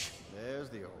bitch. There's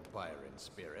the old Byron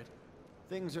spirit.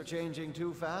 Things are changing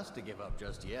too fast to give up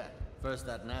just yet. First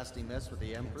that nasty mess with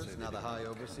the Empress, now the High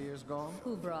Overseer's gone.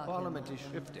 Who brought him? Parliament is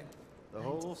shifting. The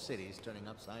whole city's turning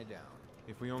upside down.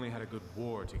 If we only had a good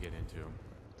war to get into.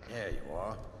 There you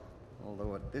are.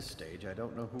 Although at this stage, I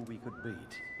don't know who we could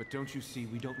beat. But don't you see,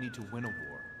 we don't need to win a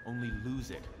war, only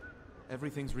lose it.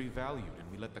 Everything's revalued,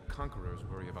 and we let the conquerors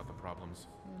worry about the problems.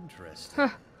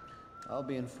 Interesting. I'll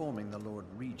be informing the Lord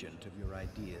Regent of your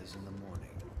ideas in the morning.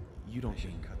 You don't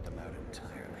think cut them out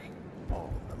entirely.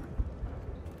 All of them.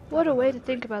 What a way to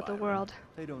think about the world.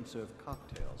 They don't serve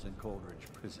cocktails in Coleridge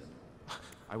Prison.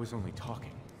 I was only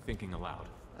talking, thinking aloud.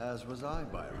 As was I,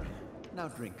 Byron. Now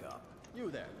drink up.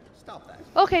 You there. Stop that.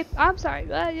 Okay, I'm sorry.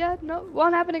 Yeah, no,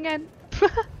 won't happen again.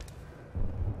 What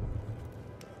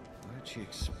did she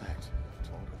expect?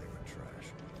 Told her they were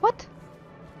trash. What?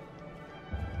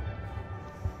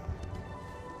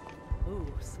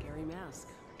 Ooh, scary mask.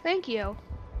 Thank you.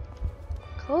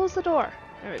 Close the door.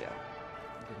 There we go.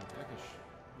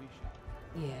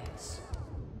 Yes.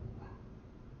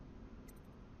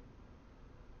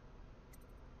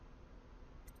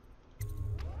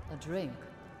 A drink.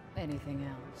 Anything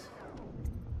else?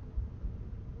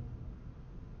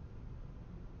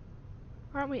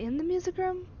 Aren't we in the music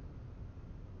room?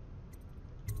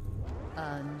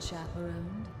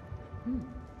 Unchaperoned?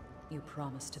 You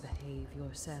promised to behave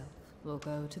yourself. We'll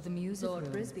go to the music room.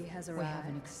 Lord Brisby has We have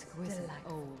an arrived. exquisite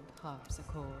Delightful. old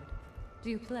harpsichord. Do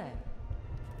you play?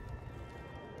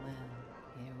 Well,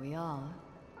 here we are.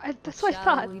 That's What what I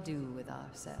shall thought. we do with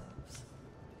ourselves?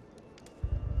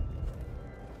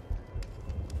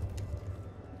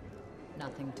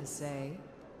 Nothing to say.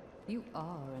 You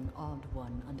are an odd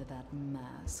one under that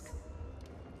mask.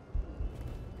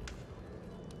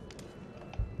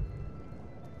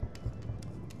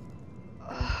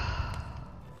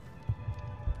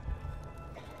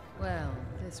 Well,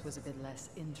 this was a bit less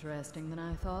interesting than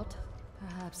I thought.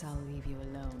 Perhaps I'll leave you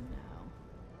alone now.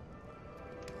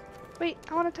 Wait,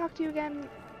 I want to talk to you again,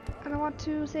 and I want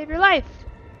to save your life.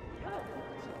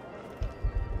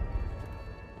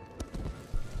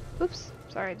 Oops,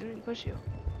 sorry, I didn't mean to push you.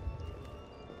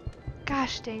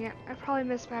 Gosh dang it, I probably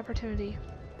missed my opportunity.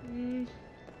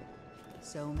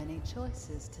 So many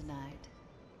choices tonight.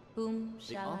 Whom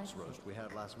The shall I ox roast we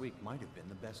had last week might have been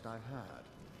the best I've had.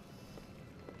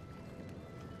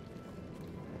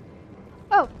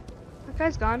 Oh, that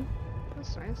guy's gone.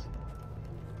 That's nice.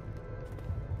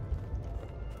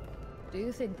 Do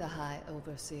you think the High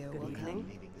Overseer will come?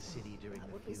 Leaving the city during That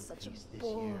the would be field such a feast this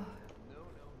bore. year.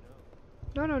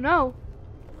 No, no, no.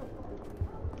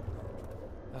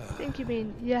 I think you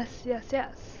mean yes, yes,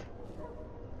 yes.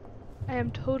 I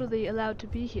am totally allowed to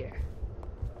be here.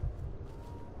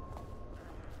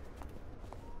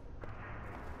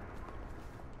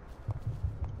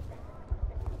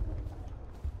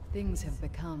 Things have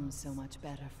become so much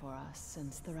better for us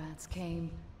since the rats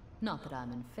came. Not that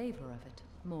I'm in favor of it,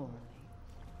 morally.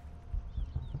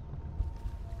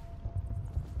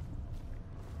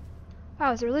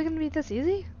 Wow, is it really gonna be this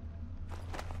easy?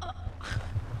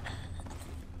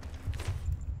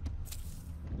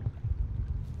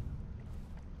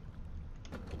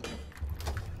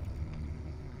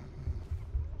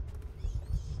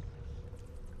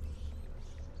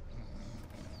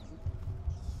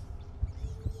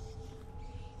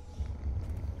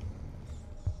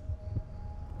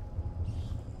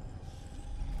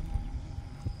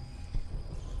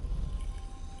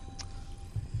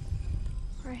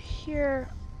 I hear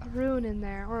a rune in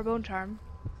there, or a bone charm.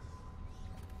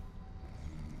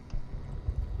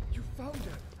 You found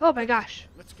her. Oh my gosh.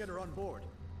 Let's get her on board.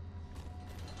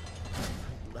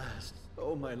 At last.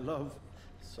 Oh, my love.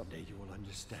 Someday you will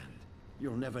understand.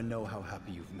 You'll never know how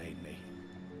happy you've made me.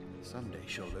 Someday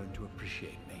she'll learn to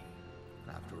appreciate me.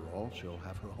 After all, she'll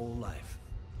have her whole life.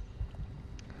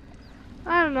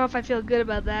 I don't know if I feel good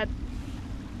about that.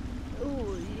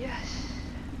 Oh, yes.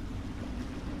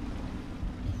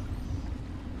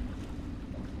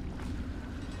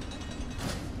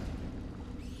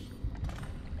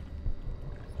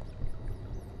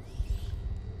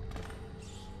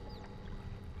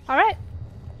 Alright.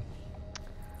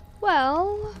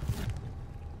 Well.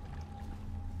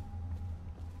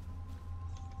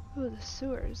 Ooh, the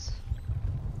sewers.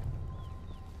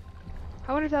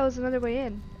 I wonder if that was another way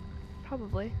in.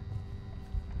 Probably.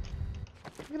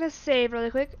 I'm gonna save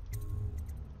really quick.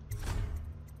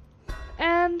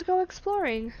 And go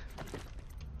exploring.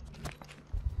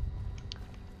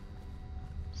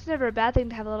 It's never a bad thing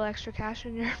to have a little extra cash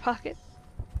in your pocket.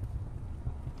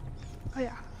 Oh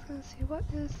yeah. Let's see, what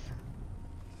is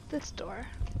this door?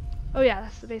 Oh yeah,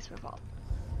 that's the basement vault.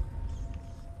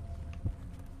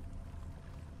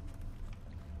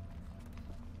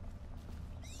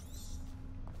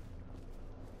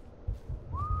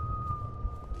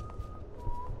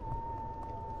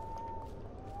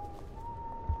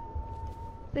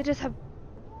 They just have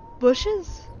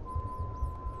bushes?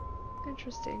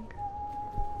 Interesting.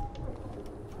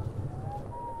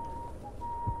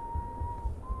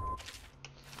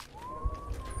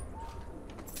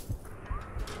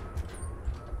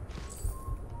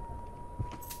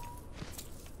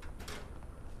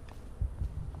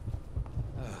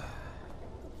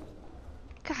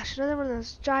 Gosh, another one of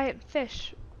those giant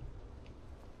fish.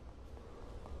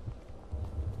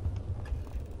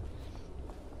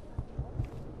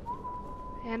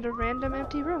 And a random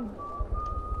empty room.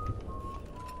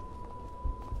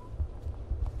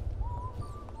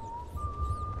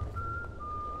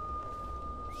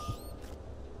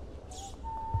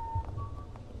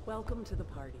 Welcome to the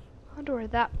party. I wonder where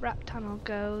that rat tunnel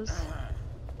goes.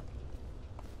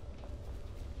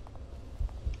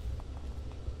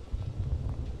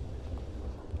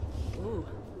 Ooh,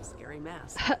 scary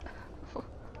mask.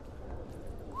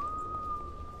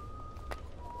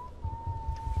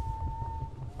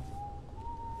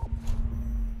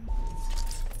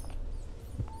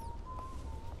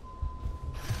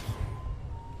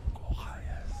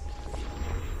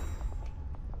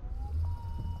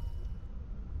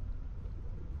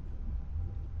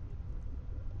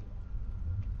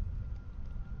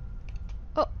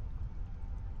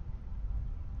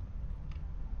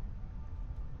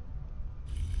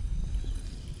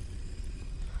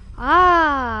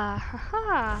 Ah,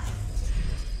 haha.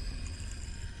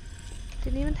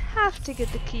 Didn't even have to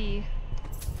get the key.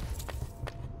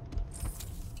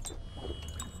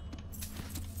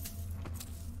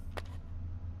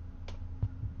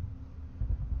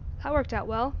 That worked out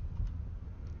well.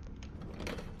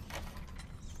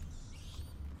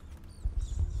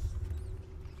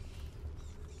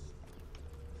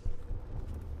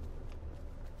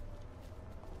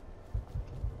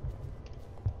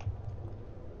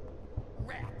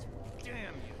 Rat!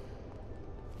 Damn you!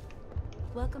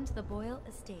 Welcome to the Boyle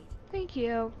Estate. Thank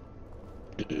you.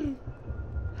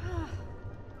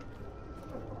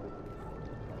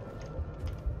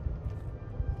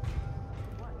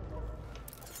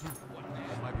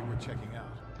 Might be worth checking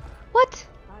out. What?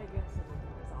 I guess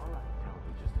it's all right.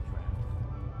 Probably just a trap.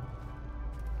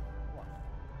 What?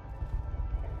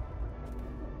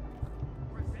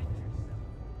 Present yourself.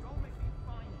 Don't make me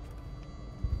find you.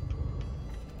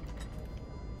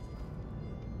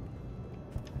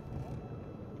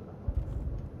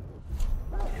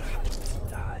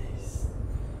 Dies.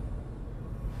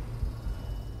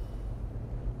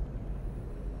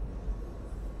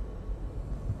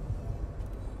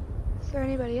 Is there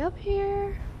anybody up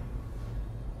here?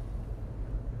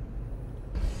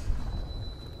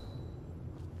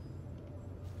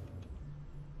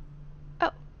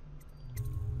 Oh.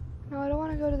 No, I don't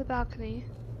want to go to the balcony.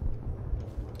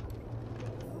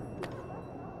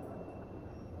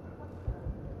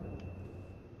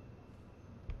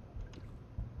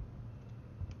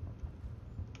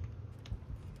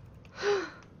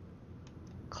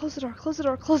 Close the door, close the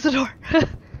door, close the door.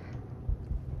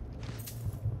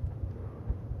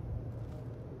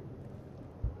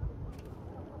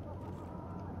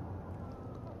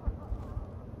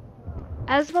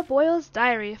 Esma Boyle's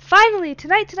diary. Finally!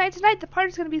 Tonight, the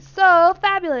party's gonna be so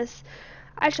fabulous!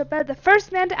 I shall bed the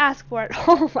first man to ask for it.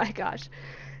 Oh my gosh.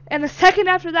 And the second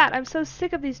after that. I'm so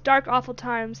sick of these dark, awful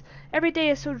times. Every day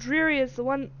is so dreary as the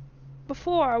one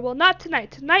before. Well, not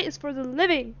tonight. Tonight is for the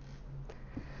living.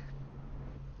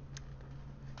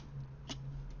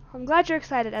 I'm glad you're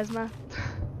excited, Esma.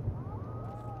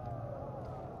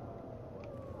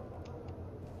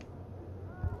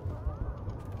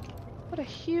 What a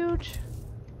huge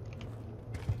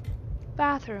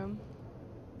bathroom.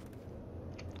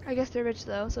 I guess they're rich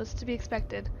though, so it's to be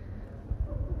expected.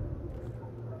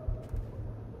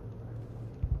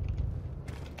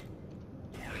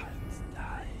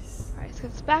 Alright, so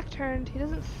it's back turned. He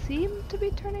doesn't seem to be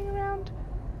turning around.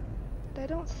 And I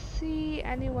don't see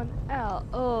anyone else.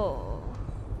 Oh.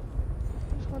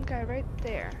 There's one guy right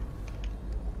there.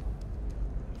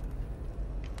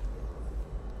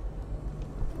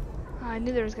 Oh, I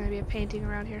knew there was going to be a painting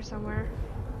around here somewhere.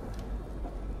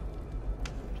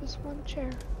 Just one chair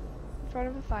in front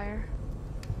of a fire.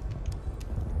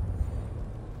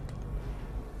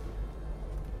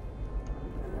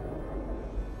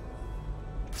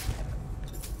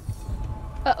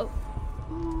 Uh-oh.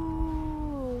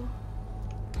 Ooh.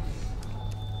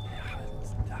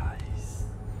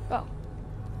 Oh.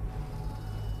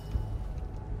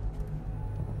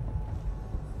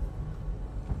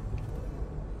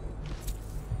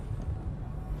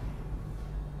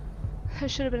 It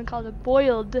should have been called a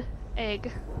boiled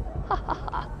egg. Ha ha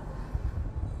ha.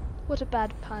 What a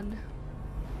bad pun.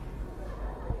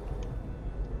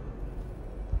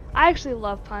 I actually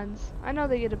love puns. I know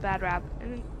they get a bad rap,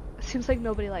 and it seems like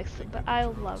nobody likes them, but I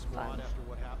love puns. After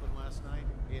what happened last night?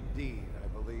 Indeed, I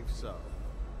believe so.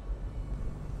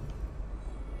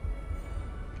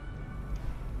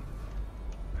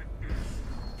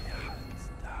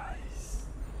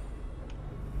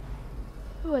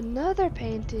 Ooh, another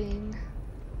painting.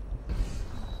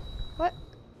 What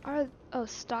are, oh,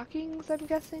 stockings, I'm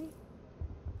guessing?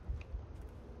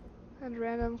 And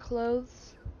random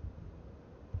clothes.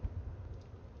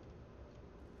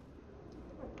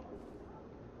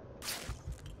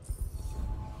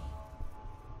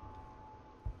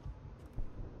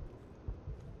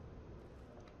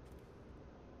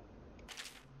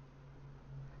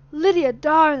 Lydia,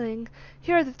 darling,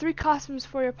 here are the 3 costumes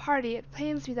for your party. It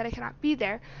pains me that I cannot be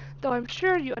there, though I'm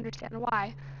sure you understand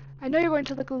why. I know you're going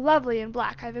to look lovely in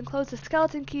black. I've enclosed a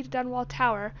skeleton key to Dunwall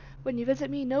Tower. When you visit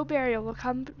me, no barrier will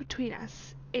come between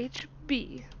us.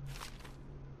 H.B.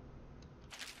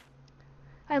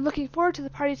 I am looking forward to the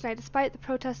party tonight, despite the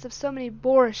protests of so many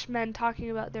boorish men talking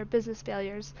about their business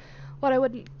failures. What I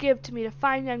wouldn't give to meet a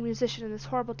fine young musician in this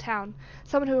horrible town,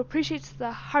 someone who appreciates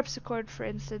the harpsichord, for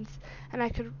instance,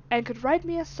 and could write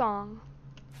me a song.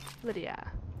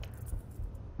 Lydia.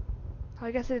 Oh,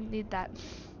 I guess I didn't need that.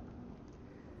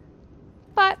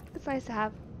 But it's nice to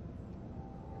have.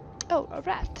 Oh, a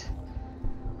rat.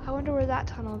 I wonder where that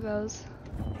tunnel goes.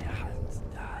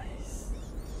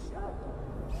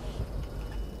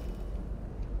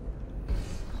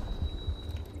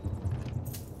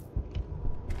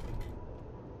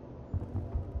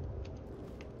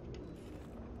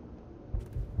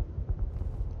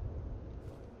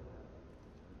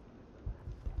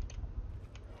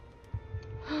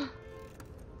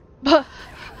 But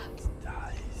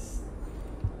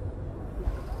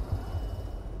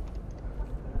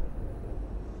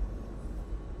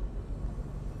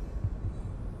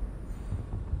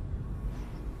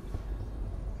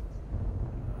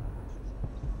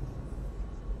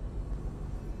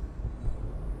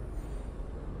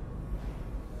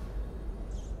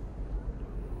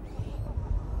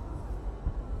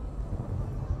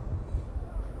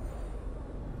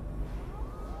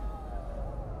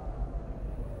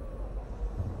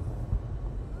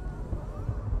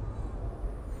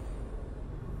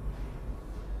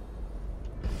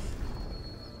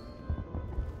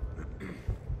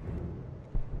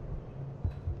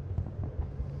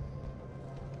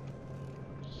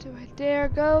do I dare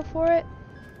go for it?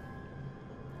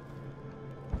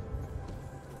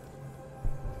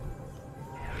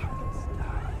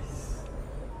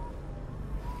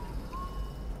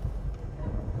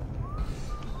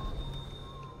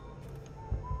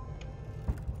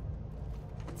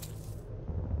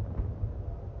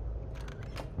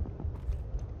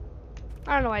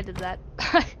 I don't know why I did that.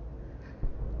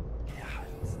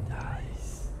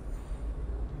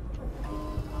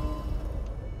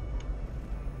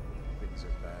 Things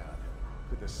are bad.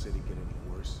 Could the city get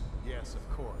any worse? Yes, of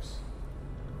course.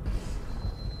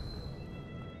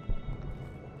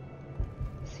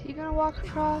 Is he gonna walk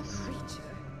across?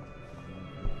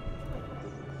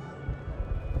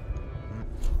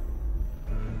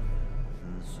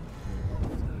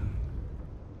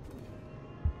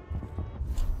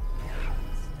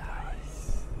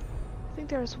 I think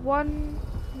there's one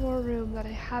more room that I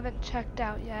haven't checked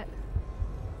out yet.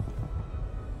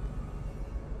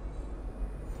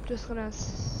 Just gonna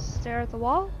stare at the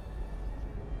wall.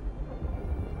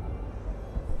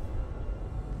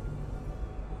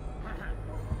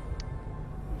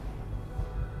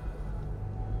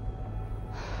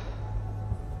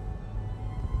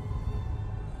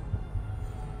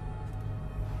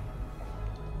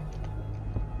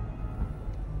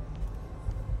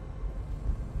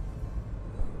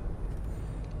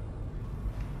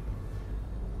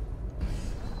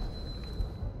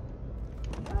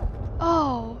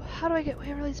 Oh, how do I get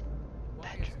Waverly's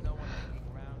bedroom?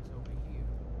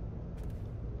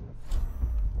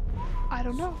 I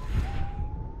don't know.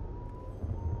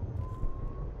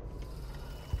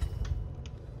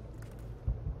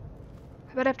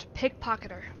 I bet I have to pickpocket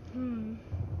her. I'm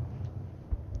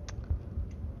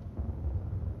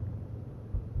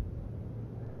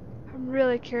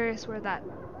really curious where that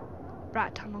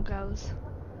rat tunnel goes.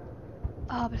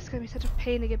 Oh, but it's gonna be such a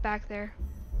pain to get back there.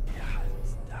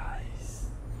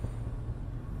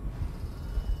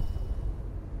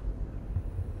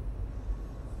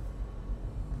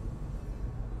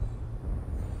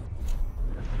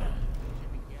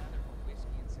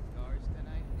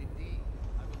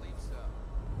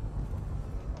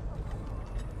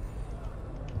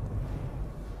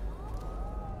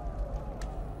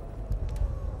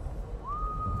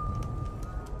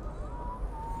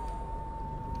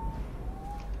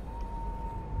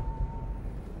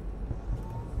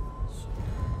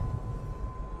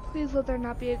 Please let there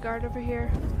not be a guard over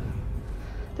here.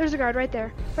 There's a guard right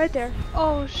there. Right there.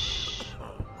 Oh, shh.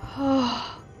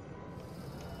 Oh.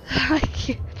 I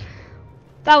can't.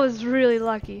 That was really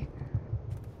lucky.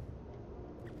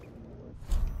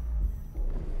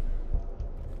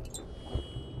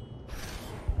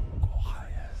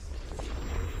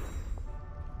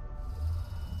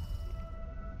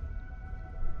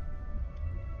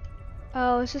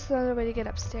 Oh, it's just another way to get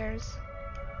upstairs.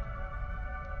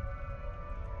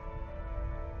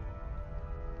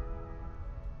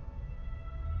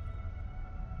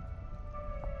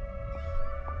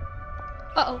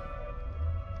 Uh-oh.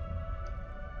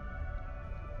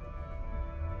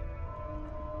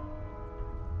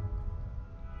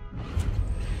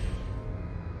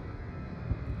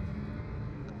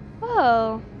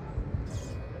 Oh.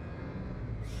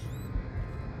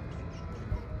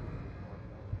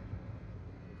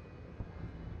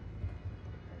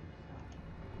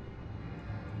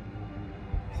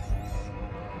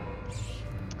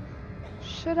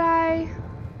 Should I?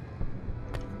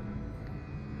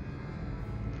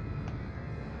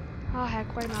 Oh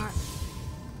heck, why not?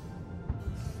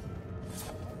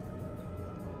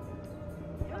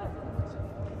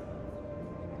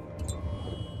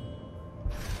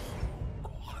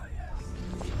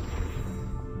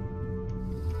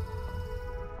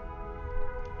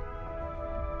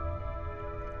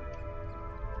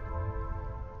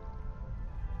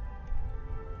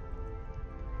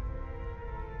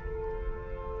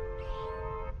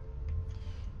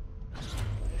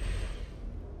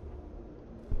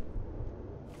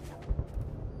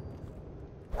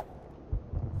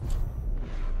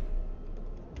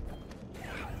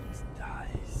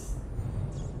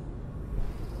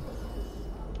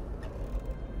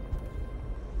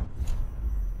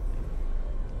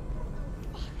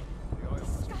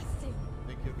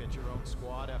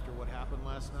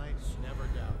 last night? Never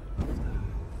doubt.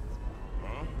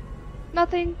 Huh?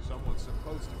 Nothing. Someone's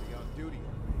supposed to be on duty.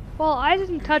 Well, I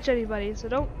didn't touch anybody, so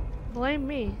don't blame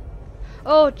me.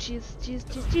 Oh, jeez, jeez,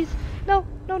 jeez, jeez. No,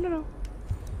 no, no, no.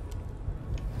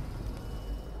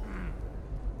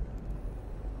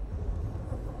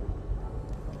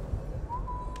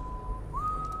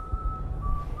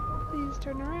 Please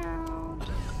turn around.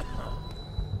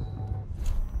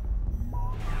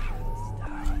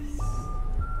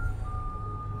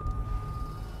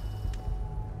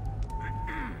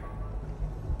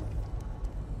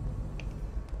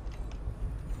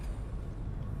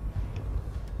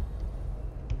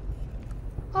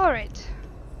 All right.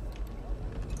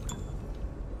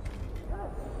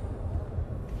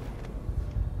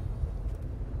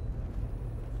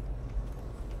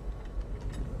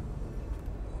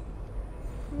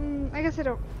 I guess I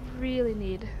don't really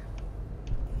need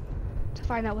to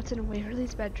find out what's in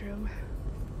Waverly's bedroom.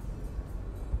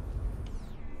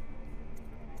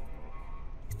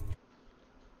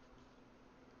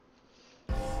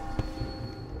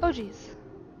 Oh jeez.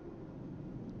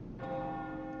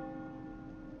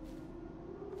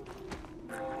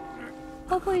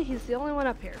 Hopefully he's the only one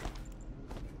up here.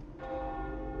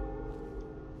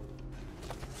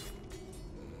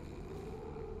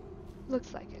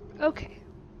 Looks like it. Okay.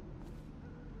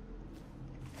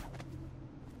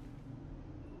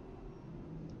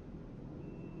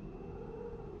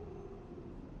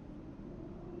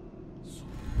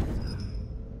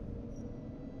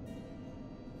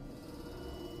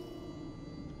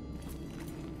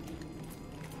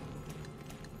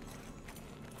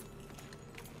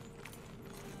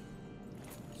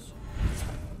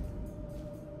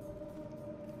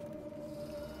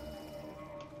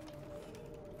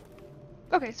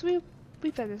 Okay, so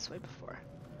we've been this way before.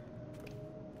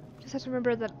 Just have to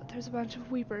remember that there's a bunch of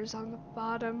weepers on the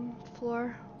bottom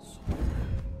floor.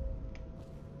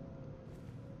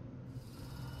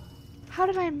 How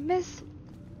did I miss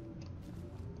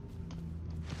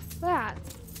that?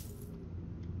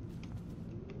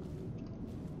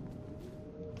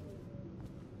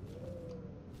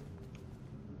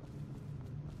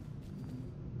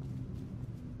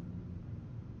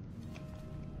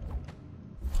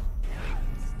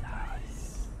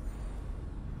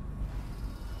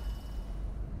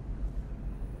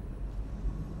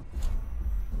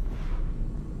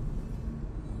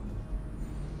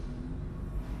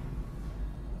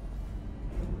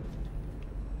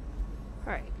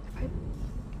 Alright,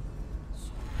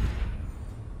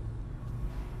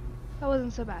 that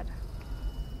wasn't so bad.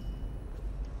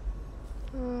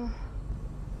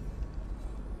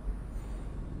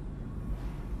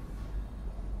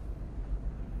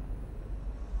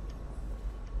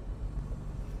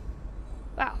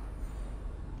 Wow.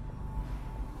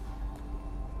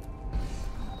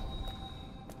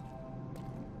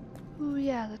 Ooh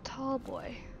yeah, the tall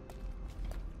boy.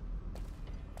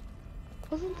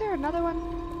 Wasn't there another one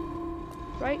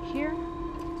right here?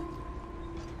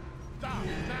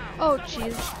 Oh,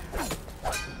 jeez.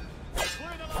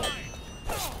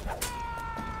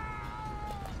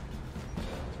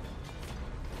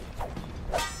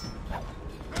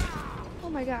 Oh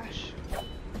my gosh.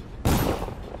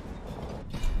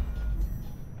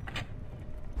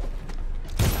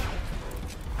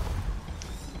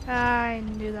 I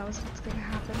knew that was what's going to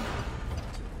happen.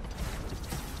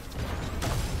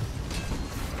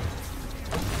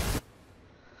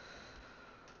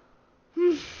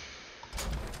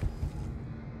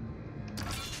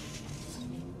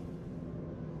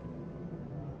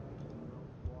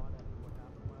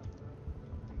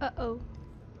 Uh-oh.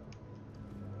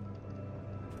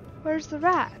 Where's the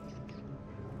rat?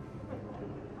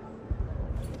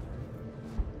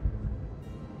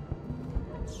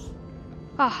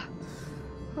 Ah.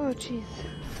 Oh, jeez.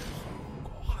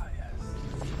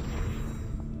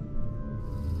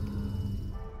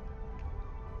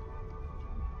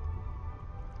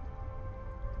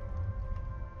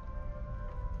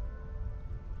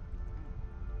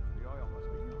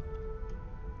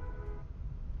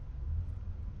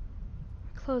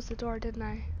 Closed the door, didn't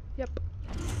I? Yep.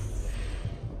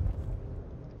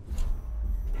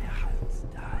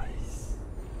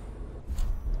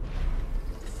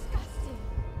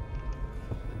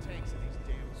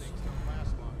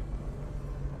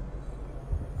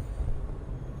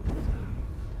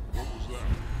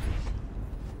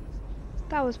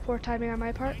 That was poor timing on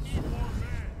my part.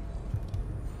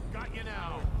 Got you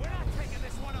now. We're not taking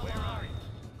this one alone.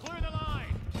 Clear the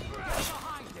line. Get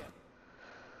behind him.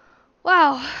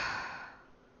 Wow.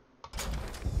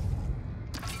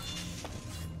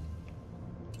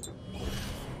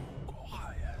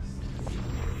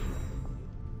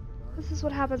 This is is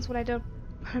what happens when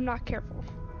I'm not careful.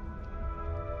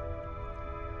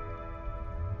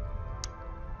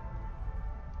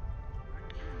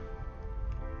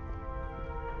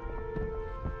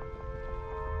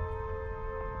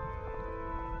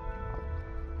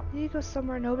 I need to go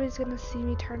somewhere nobody's gonna see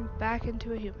me turn back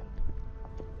into a human.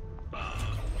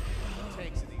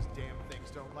 Tanks of these damn things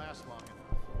don't last long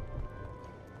enough.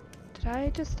 Did I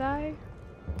just die?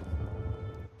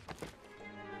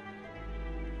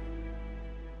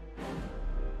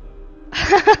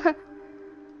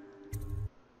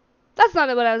 That's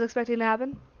not what I was expecting to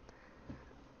happen.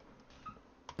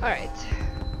 Alright.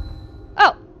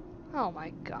 Oh! Oh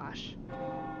my gosh.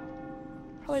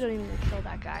 Probably don't even need to kill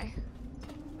that guy.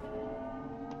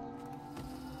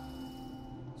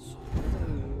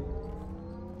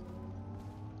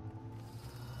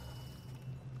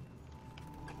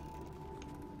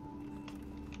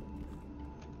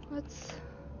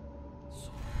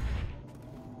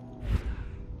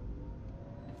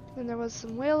 Then there was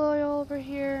some whale oil over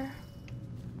here.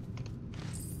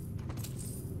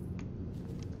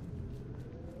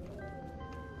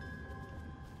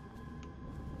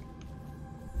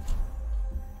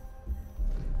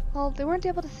 Well, they weren't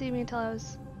able to see me until I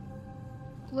was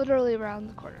literally around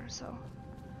the corner, so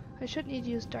I shouldn't need to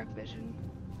use dark vision.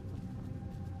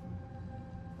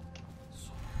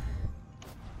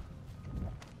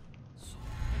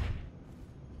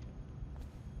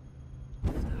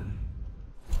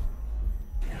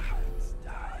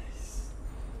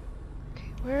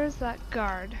 Where is that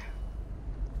guard?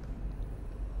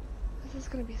 This is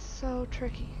gonna be so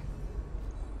tricky.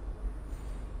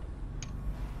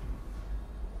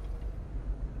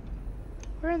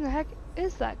 Where in the heck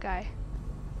is that guy?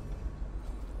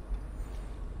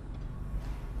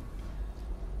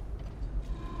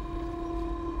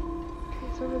 Okay,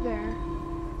 it's over there.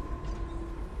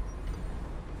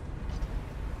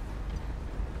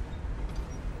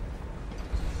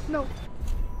 No.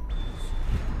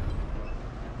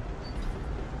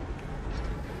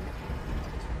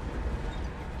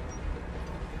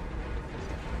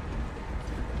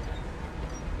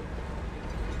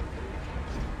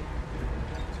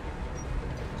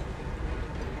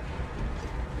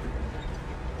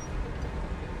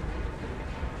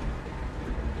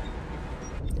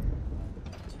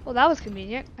 Well, that was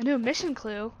convenient. A new mission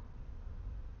clue.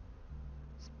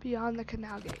 It's beyond the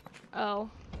canal gate. Oh,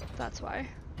 that's why.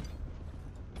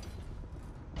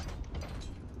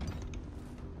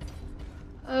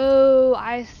 Oh,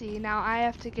 I see. Now I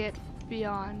have to get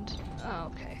beyond.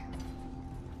 Oh, okay.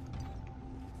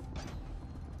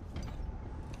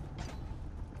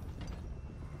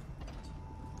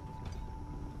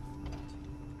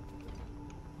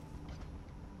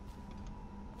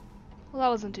 Well, that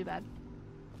wasn't too bad.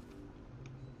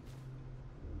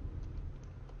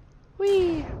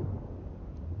 Whee!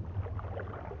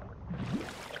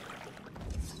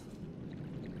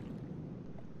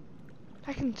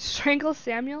 I can strangle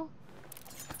Samuel?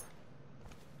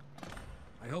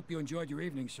 I hope you enjoyed your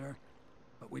evening, sir.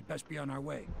 But we'd best be on our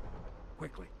way.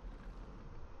 Quickly.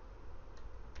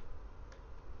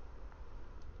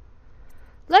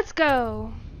 Let's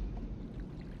go!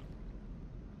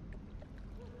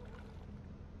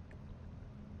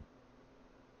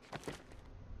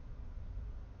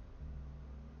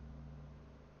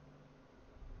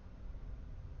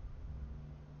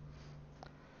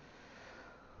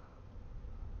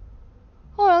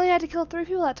 Oh, I only had to kill 3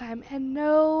 people that time, and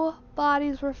no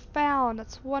bodies were found.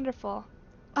 That's wonderful.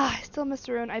 Ah, I still missed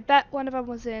a rune. I bet one of them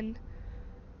was in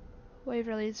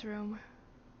Waverly's room.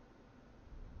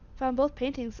 Found both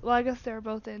paintings. Well, I guess they were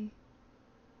both in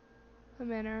the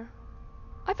manor.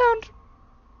 I found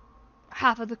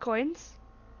half of the coins.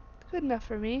 Good enough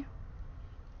for me.